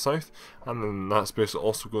well to the south, and then that's basically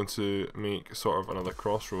also going to make sort of another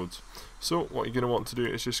crossroads. So what you're going to want to do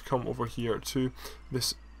is just come over here to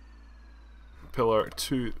this pillar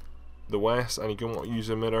to the west, and you're going to want to use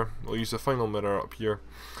a mirror. We'll use the final mirror up here,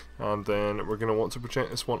 and then we're going to want to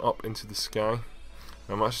project this one up into the sky.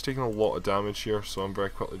 I'm actually taking a lot of damage here, so I'm very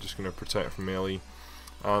quickly just going to protect from melee,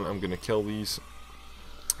 and I'm going to kill these.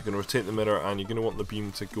 I'm going to rotate the mirror, and you're going to want the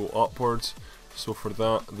beam to go upwards. So for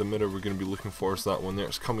that, the mirror we're going to be looking for is that one there.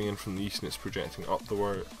 It's coming in from the east and it's projecting up the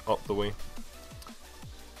way.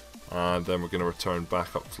 And then we're going to return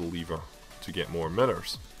back up to the lever to get more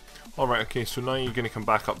mirrors. Alright, okay, so now you're going to come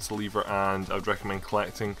back up to the lever, and I'd recommend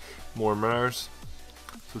collecting more mirrors.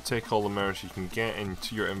 So take all the mirrors you can get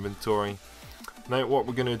into your inventory. Now what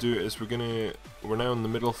we're going to do is we're now on the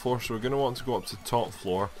middle floor, so we're going to want to go up to the top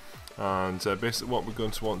floor. And basically what we're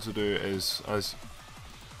going to want to do is, as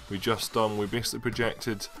we just done, we basically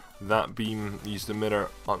projected that beam, used the mirror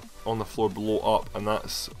up on the floor below up, and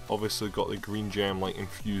that's obviously got the green gem like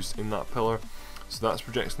infused in that pillar. So that's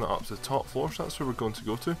projecting that up to the top floor, so that's where we're going to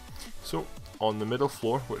go to. So on the middle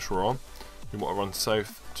floor, which we're on, you want to run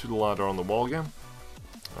south to the ladder on the wall again,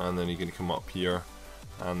 and then you're going to come up here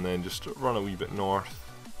and then just run a wee bit north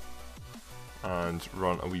and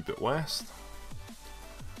run a wee bit west.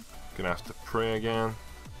 Gonna have to pray again.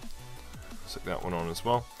 Stick that one on as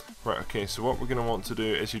well. Right, okay, so what we're going to want to do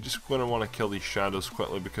is you're just going to want to kill these shadows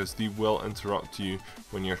quickly, because they will interrupt you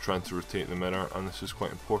when you're trying to rotate the mirror, and this is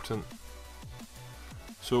quite important.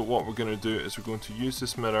 So what we're going to do is we're going to use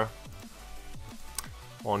this mirror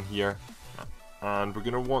on here, and we're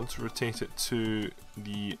going to want to rotate it to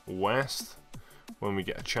the west when we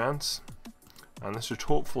get a chance, and this should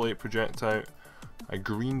hopefully project out a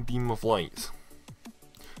green beam of light.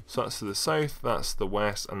 So that's to the south, that's the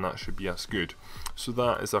west, and that should be us good. So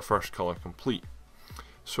that is our first colour complete.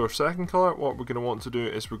 So our second colour, what we're going to want to do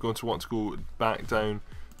is we're going to want to go back down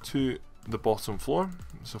to the bottom floor.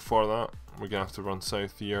 So for that, we're going to have to run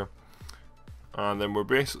south here. And then we're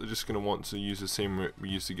basically just going to want to use the same route we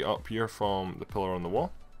used to get up here from the pillar on the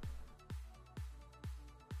wall.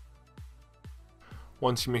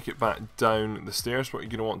 Once you make it back down the stairs, what you're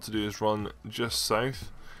going to want to do is run just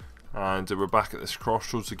south. And we're back at this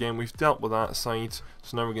crossroads again. We've dealt with that side,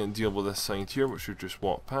 so now we're going to deal with this side here, which we've just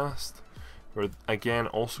walked past. We're again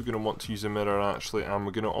also going to want to use a mirror actually, and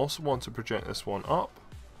we're going to also want to project this one up.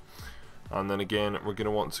 And then again, we're going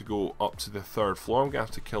to want to go up to the third floor. I'm going to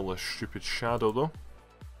have to kill this stupid shadow though.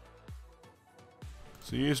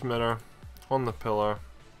 So use mirror on the pillar,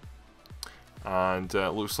 and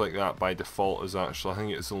it looks like that by default is actually, I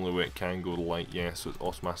think it's the only way it can go to light, yeah, so it's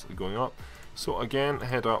automatically going up. So again,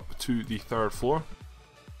 head up to the third floor.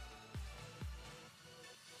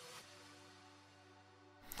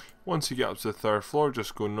 Once you get up to the third floor,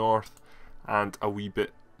 just go north and a wee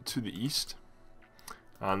bit to the east.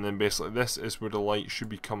 And then basically this is where the light should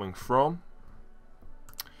be coming from.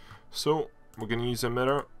 So we're going to use a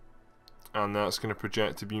mirror, and that's going to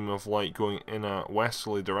project a beam of light going in a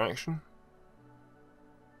westerly direction.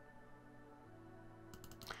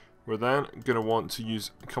 We're then going to want to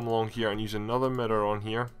come along here and use another mirror on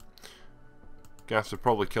here. Gonna have to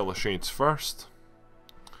probably kill the shades first.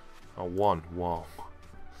 A 1, wow.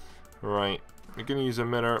 Right, we're going to use a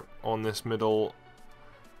mirror on this middle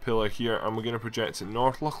pillar here, and we're going to project it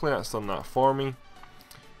north. Luckily that's done that for me.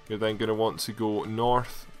 You're then going to want to go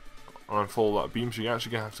north and follow that beam, so you're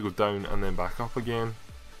actually going to have to go down and then back up again.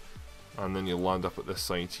 And then you'll land up at this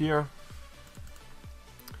side here.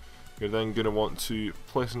 You're then going to want to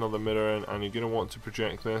place another mirror in, and you're going to want to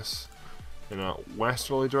project this in a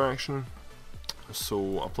westerly direction.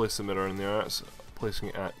 So I'll place the mirror in there, it's placing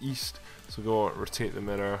it at east. So go rotate the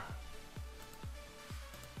mirror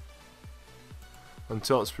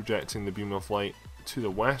until it's projecting the beam of light to the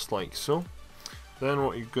west like so. Then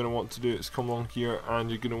what you're going to want to do is come along here, and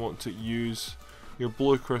you're going to want to use your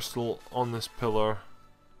blue crystal on this pillar,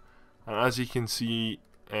 and as you can see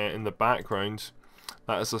in the background,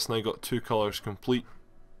 that is us now got two colours complete.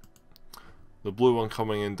 The blue one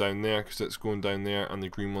coming in down there because it's going down there, and the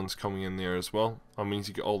green one's coming in there as well. That means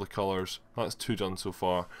you get all the colours. That's 2 done so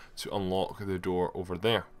far to unlock the door over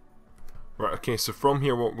there. Right, okay, so from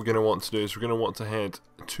here what we're going to want to do is we're going to want to head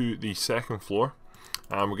to the second floor,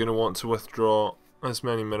 and we're going to want to withdraw as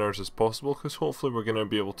many mirrors as possible, because hopefully we're going to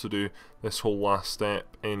be able to do this whole last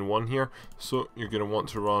step in one here. So you're going to want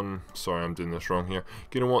to run, sorry I'm doing this wrong here,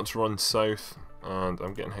 you're going to want to run south, and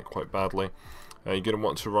I'm getting hit quite badly. You're going to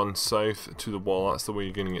want to run south to the wall, that's the way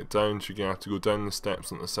you're going to get down, so you're going to have to go down the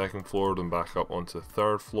steps on the second floor, then back up onto the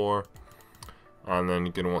third floor, and then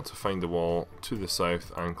you're going to want to find the wall to the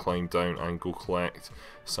south and climb down and go collect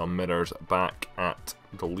some mirrors back at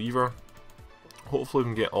the lever. Hopefully we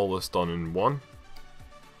can get all this done in one,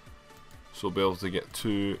 so we'll be able to get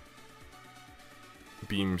 2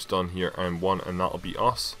 beams done here and one, and that'll be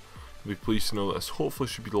us. You'll be pleased to know that this hopefully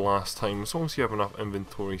should be the last time, as long as you have enough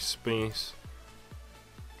inventory space.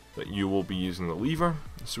 that you will be using the lever.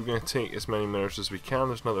 So we're going to take as many mirrors as we can.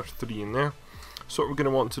 There's another 3 in there. So what we're going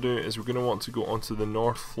to want to do is we're going to want to go onto the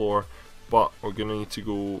north floor, but we're going to need to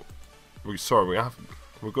go. We're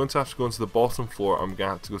going to have to go into the bottom floor, and we're going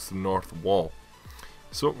to have to go to the north wall.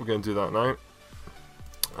 So we're going to do that now.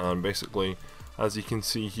 And basically, as you can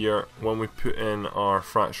see here, when we put in our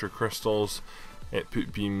fracture crystals, it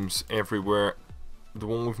put beams everywhere. The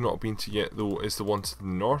one we've not been to yet though is the one to the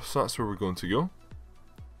north, so that's where we're going to go.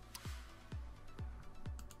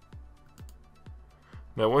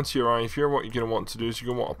 Now once you arrive here, what you're going to want to do is you're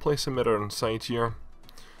going to want to place a mirror inside here.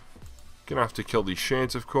 Going to have to kill these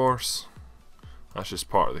shades, of course. That's just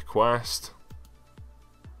part of the quest.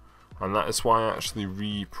 And that is why I actually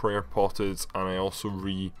re-prayer potted, and I also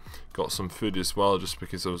got some food as well, just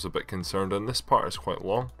because I was a bit concerned, and this part is quite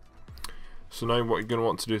long. So now what you're going to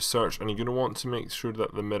want to do is search, and you're going to want to make sure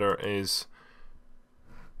that the mirror is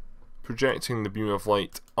projecting the beam of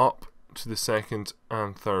light up to the 2nd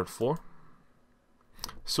and 3rd floor.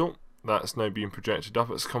 So that's now being projected up.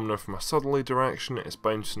 It's coming in from a southerly direction, it's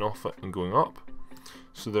bouncing off it and going up.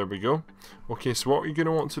 So there we go. Okay, so what you're going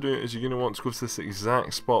to want to do is you're going to want to go to this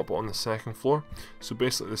exact spot but on the 2nd floor. So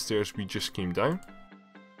basically the stairs we just came down.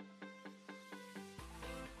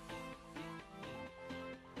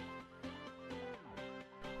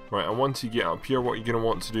 Right, and once you get up here, what you're going to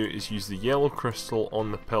want to do is use the yellow crystal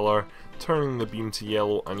on the pillar, turning the beam to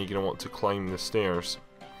yellow, and you're going to want to climb the stairs.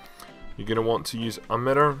 You're going to want to use a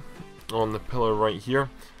mirror on the pillar right here,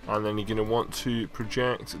 and then you're going to want to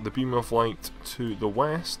project the beam of light to the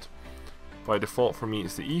west. By default for me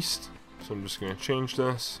it's the east, so I'm just going to change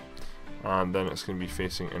this, and then it's going to be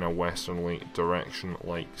facing in a westerly direction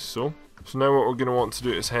like so. So now what we're going to want to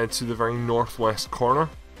do is head to the very northwest corner.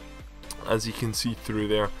 As you can see through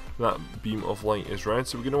there, that beam of light is red,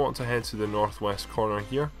 so we're going to want to head to the northwest corner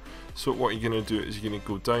here. So what you're going to do is you're going to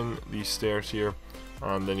go down these stairs here,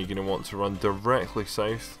 and then you're going to want to run directly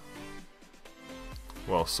south.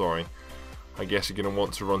 Well, sorry, I guess you're going to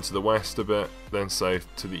want to run to the west a bit, then south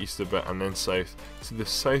to the east a bit, and then south to the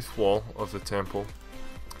south wall of the temple.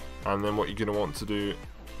 And then what you're going to want to do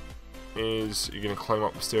is you're going to climb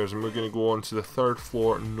up the stairs, and we're going to go on to the 3rd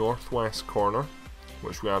floor northwest corner,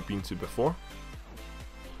 which we have been to before.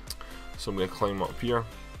 So I'm going to climb up here,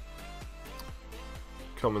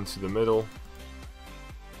 come into the middle,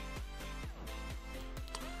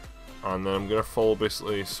 and then I'm going to follow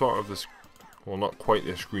basically sort of this, well, not quite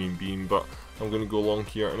this green beam, but I'm going to go along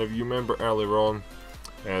here. And if you remember earlier on,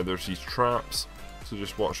 there's these traps, so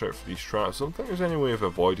just watch out for these traps. I don't think there's any way of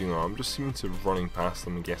avoiding them. I'm just seeming to running past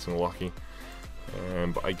them and getting lucky.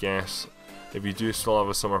 But I guess if you do still have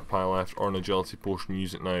a summer pie left or an agility potion,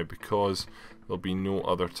 use it now, because there'll be no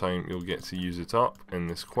other time you'll get to use it up in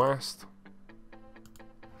this quest.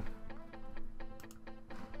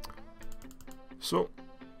 So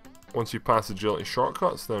once you pass agility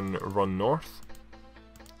shortcuts, then run north,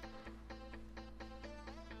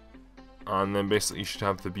 and then basically you should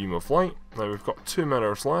have the beam of light. Now we've got 2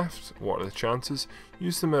 mirrors left. What are the chances?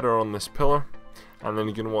 Use the mirror on this pillar, and then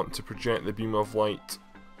you're going to want to project the beam of light.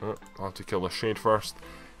 Oh, I'll have to kill the shade first,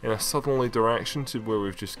 in a southerly direction to where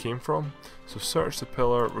we've just came from. So search the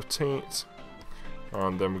pillar, rotate,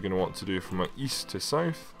 and then we're going to want to do it from east to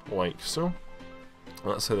south, like so.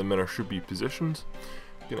 That's how the mirror should be positioned.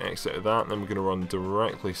 We're going to exit out of that, and then we're going to run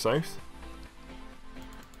directly south.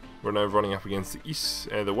 We're now running up against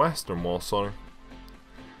the western wall, sorry.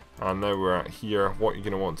 And now we're at here. What you're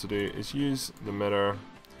going to want to do is use the mirror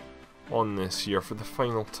on this here for the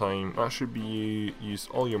final time. That should be you use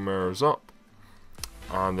all your mirrors up,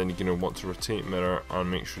 and then you're going to want to rotate mirror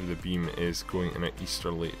and make sure the beam is going in an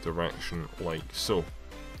easterly direction like so.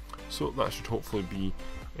 So that should hopefully be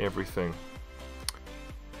everything.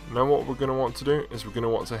 Now what we're going to want to do is we're going to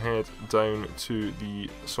want to head down to the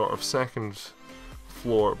sort of 2nd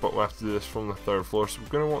floor, but we have to do this from the 3rd floor. So we're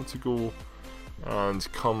going to want to go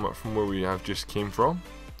and come from where we have just came from.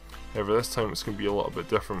 However, this time it's going to be a little bit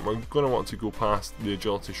different. We're going to want to go past the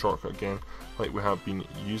agility shortcut again, like we have been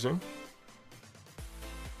using.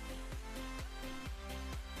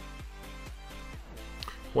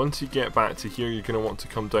 Once you get back to here, you're going to want to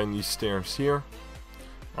come down these stairs here,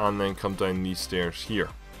 and then come down these stairs here.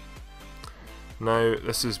 Now,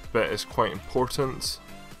 this bit is quite important.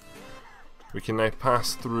 We can now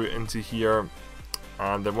pass through into here,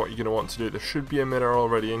 and then what you're going to want to do, there should be a mirror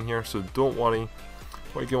already in here, so don't worry.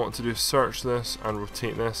 What you're going to want to do is search this and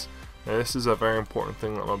rotate this. Now this is a very important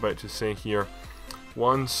thing that I'm about to say here.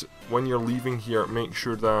 When you're leaving here, make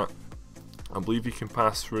sure that, I believe you can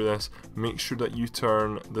pass through this, make sure that you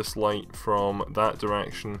turn this light from that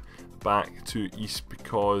direction back to east,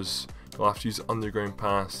 because You'll have to use the underground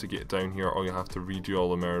pass to get down here, or you'll have to redo all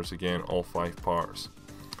the mirrors again, all 5 parts.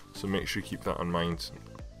 So make sure you keep that in mind.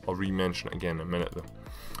 I'll re-mention it again in a minute though.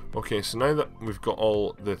 Okay, so now that we've got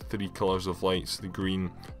all the 3 colours of lights, the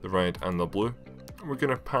green, the red and the blue, we're going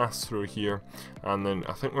to pass through here, and then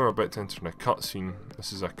I think we're about to enter in a cutscene.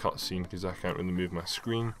 This is a cutscene because I can't really move my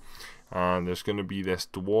screen, and there's going to be this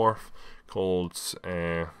dwarf called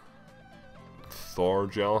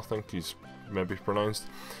Thorgel, I think he's maybe pronounced,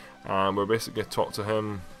 and we're basically going to talk to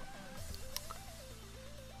him,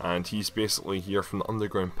 and he's basically here from the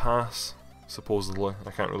underground pass, supposedly.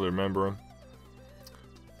 I can't really remember him.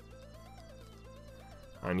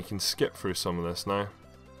 And you can skip through some of this now.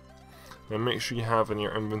 Now make sure you have in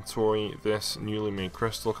your inventory this newly made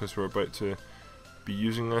crystal, because we're about to be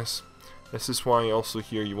using this. This is why also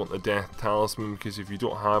here you want the death talisman, because if you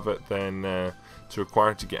don't have it, then it's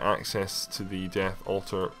required to get access to the death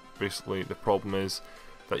altar. Basically the problem is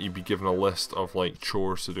that you'd be given a list of like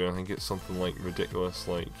chores to do. I think it's something like ridiculous,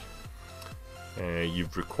 like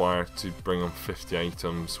you've required to bring them 50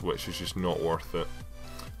 items, which is just not worth it.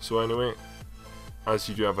 So anyway, as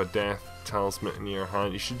you do have a death talisman in your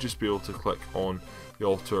hand, you should just be able to click on the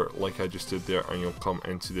altar like I just did there, and you'll come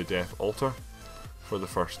into the death altar for the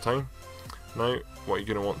first time. Now what you're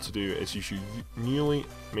going to want to do is use your newly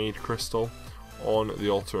made crystal on the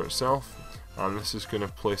altar itself, and this is going to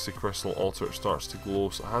place the crystal altar. It starts to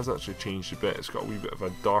glow, so it has actually changed a bit. It's got a wee bit of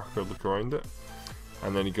a darker look around it,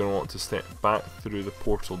 and then you're going to want to step back through the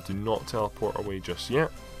portal. Do not teleport away just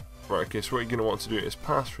yet. Right, okay, so what you're going to want to do is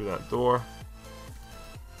pass through that door.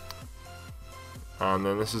 And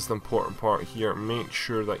then this is the important part here, make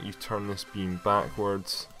sure that you turn this beam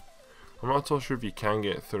backwards. I'm not totally sure if you can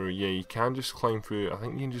get through. Yeah, you can just climb through. I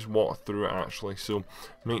think you can just walk through it actually. So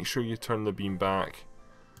make sure you turn the beam back,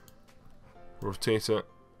 rotate it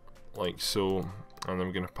like so, and then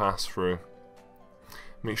we're going to pass through.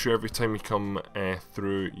 Make sure every time you come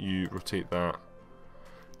through you rotate that.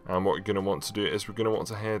 And what you're going to want to do is we're going to want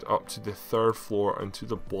to head up to the 3rd floor into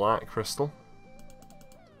the black crystal.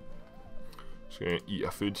 Just going to eat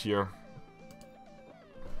a food here,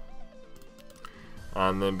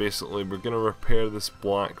 and then basically we're going to repair this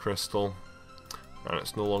black crystal, and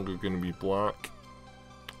it's no longer going to be black.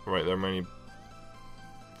 Right, there are many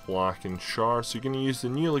blackened shards, so you're going to use the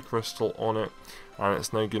newly crystal on it, and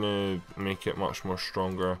it's now going to make it much more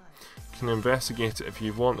stronger. You can investigate it if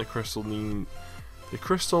you want. The crystal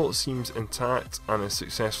seems intact and is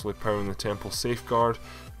successfully powering the temple safeguard,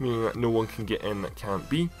 meaning that no one can get in that can't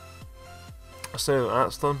be. So now that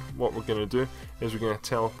that's done, what we're going to do is we're going to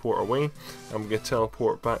teleport away, and we're going to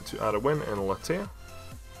teleport back to Ardougne and Lletya.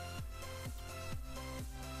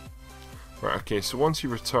 Right, okay, so once you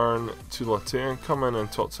return to Lletya, come in and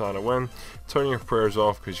talk to Arianwyn, turn your prayers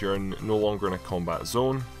off because you're no longer in a combat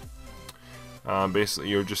zone. Basically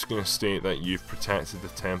you're just going to state that you've protected the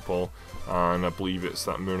temple, and I believe it's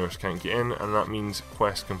that Mourners can't get in, and that means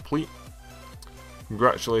quest complete.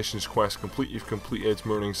 Congratulations, quest complete. You've completed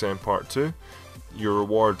Mourning's End Part 2. Your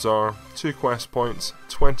rewards are 2 quest points,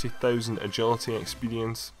 20,000 agility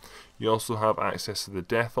experience. You also have access to the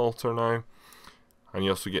death altar now, and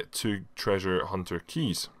you also get 2 treasure hunter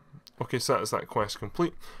keys. Okay, so that is that quest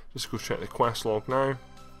complete. Just go check the quest log now,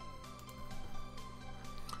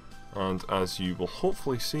 and as you will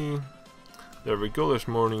hopefully see, there we go, there's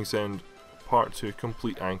Mourning's End Part 2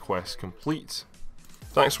 complete and quest complete.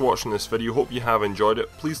 Thanks for watching this video, hope you have enjoyed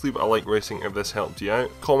it. Please leave it a like rating if this helped you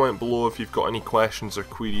out. Comment below if you've got any questions or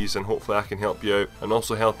queries, and hopefully I can help you out and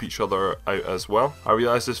also help each other out as well. I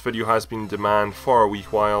realise this video has been in demand for a wee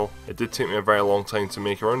while. It did take me a very long time to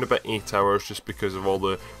make, around about 8 hours, just because of all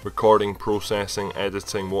the recording, processing,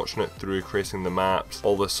 editing, watching it through, creating the maps,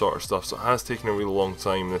 all this sort of stuff. So it has taken a really long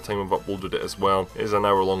time, and the time I've uploaded it as well is an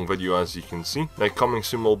hour-long video, as you can see. Now coming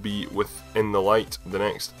soon will be Within the Light, the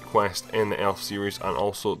next quest in the Elf series, and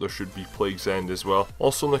also there should be Plague's End as well.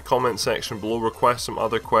 Also in the comment section below, request some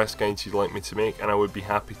other quest guides you'd like me to make, and I would be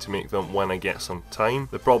happy to make them when I get some time.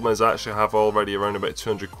 The problem is I actually have already around about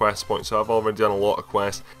 200 quest points, so I've already done a lot of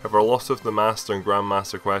quests. However, a lot of the Master and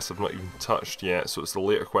Grandmaster quests I've not even touched yet, so it's the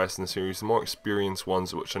later quests in the series, the more experienced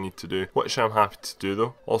ones which I need to do, which I'm happy to do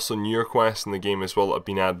though. Also newer quests in the game as well that have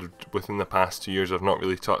been added within the past 2 years I've not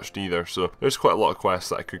really touched either, so there's quite a lot of quests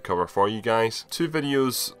that I could cover for you guys. 2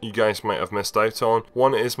 videos you guys might have missed out on.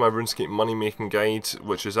 One is my RuneScape money making guide,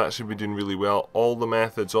 which has actually been doing really well. All the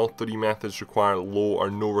methods, all 3 methods require low or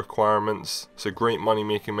no requirements. It's a great money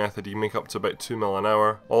making method. You make up to about 2 mil an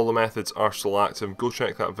hour. All the methods are still active. Go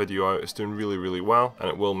check that video out. It's doing really well, and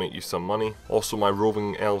it will make you some money. Also, my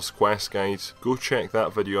Roving Elves quest guide. Go check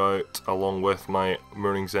that video out along with my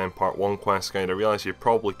Mourning Zen Part 1 quest guide. I realise you've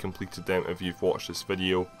probably completed them if you've watched this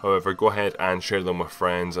video. However, go ahead and share them with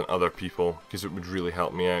friends and other people because it would really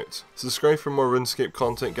help me out. Subscribe for more RuneScape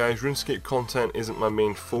content, guys. RuneScape content isn't my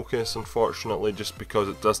main focus, unfortunately, just because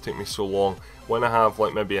it does take me so long. When I have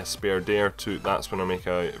like maybe a spare day or two, that's when I make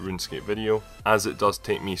a RuneScape video, as it does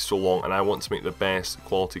take me so long and I want to make the best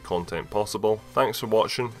quality content possible. Thanks for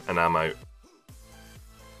watching, and I'm out.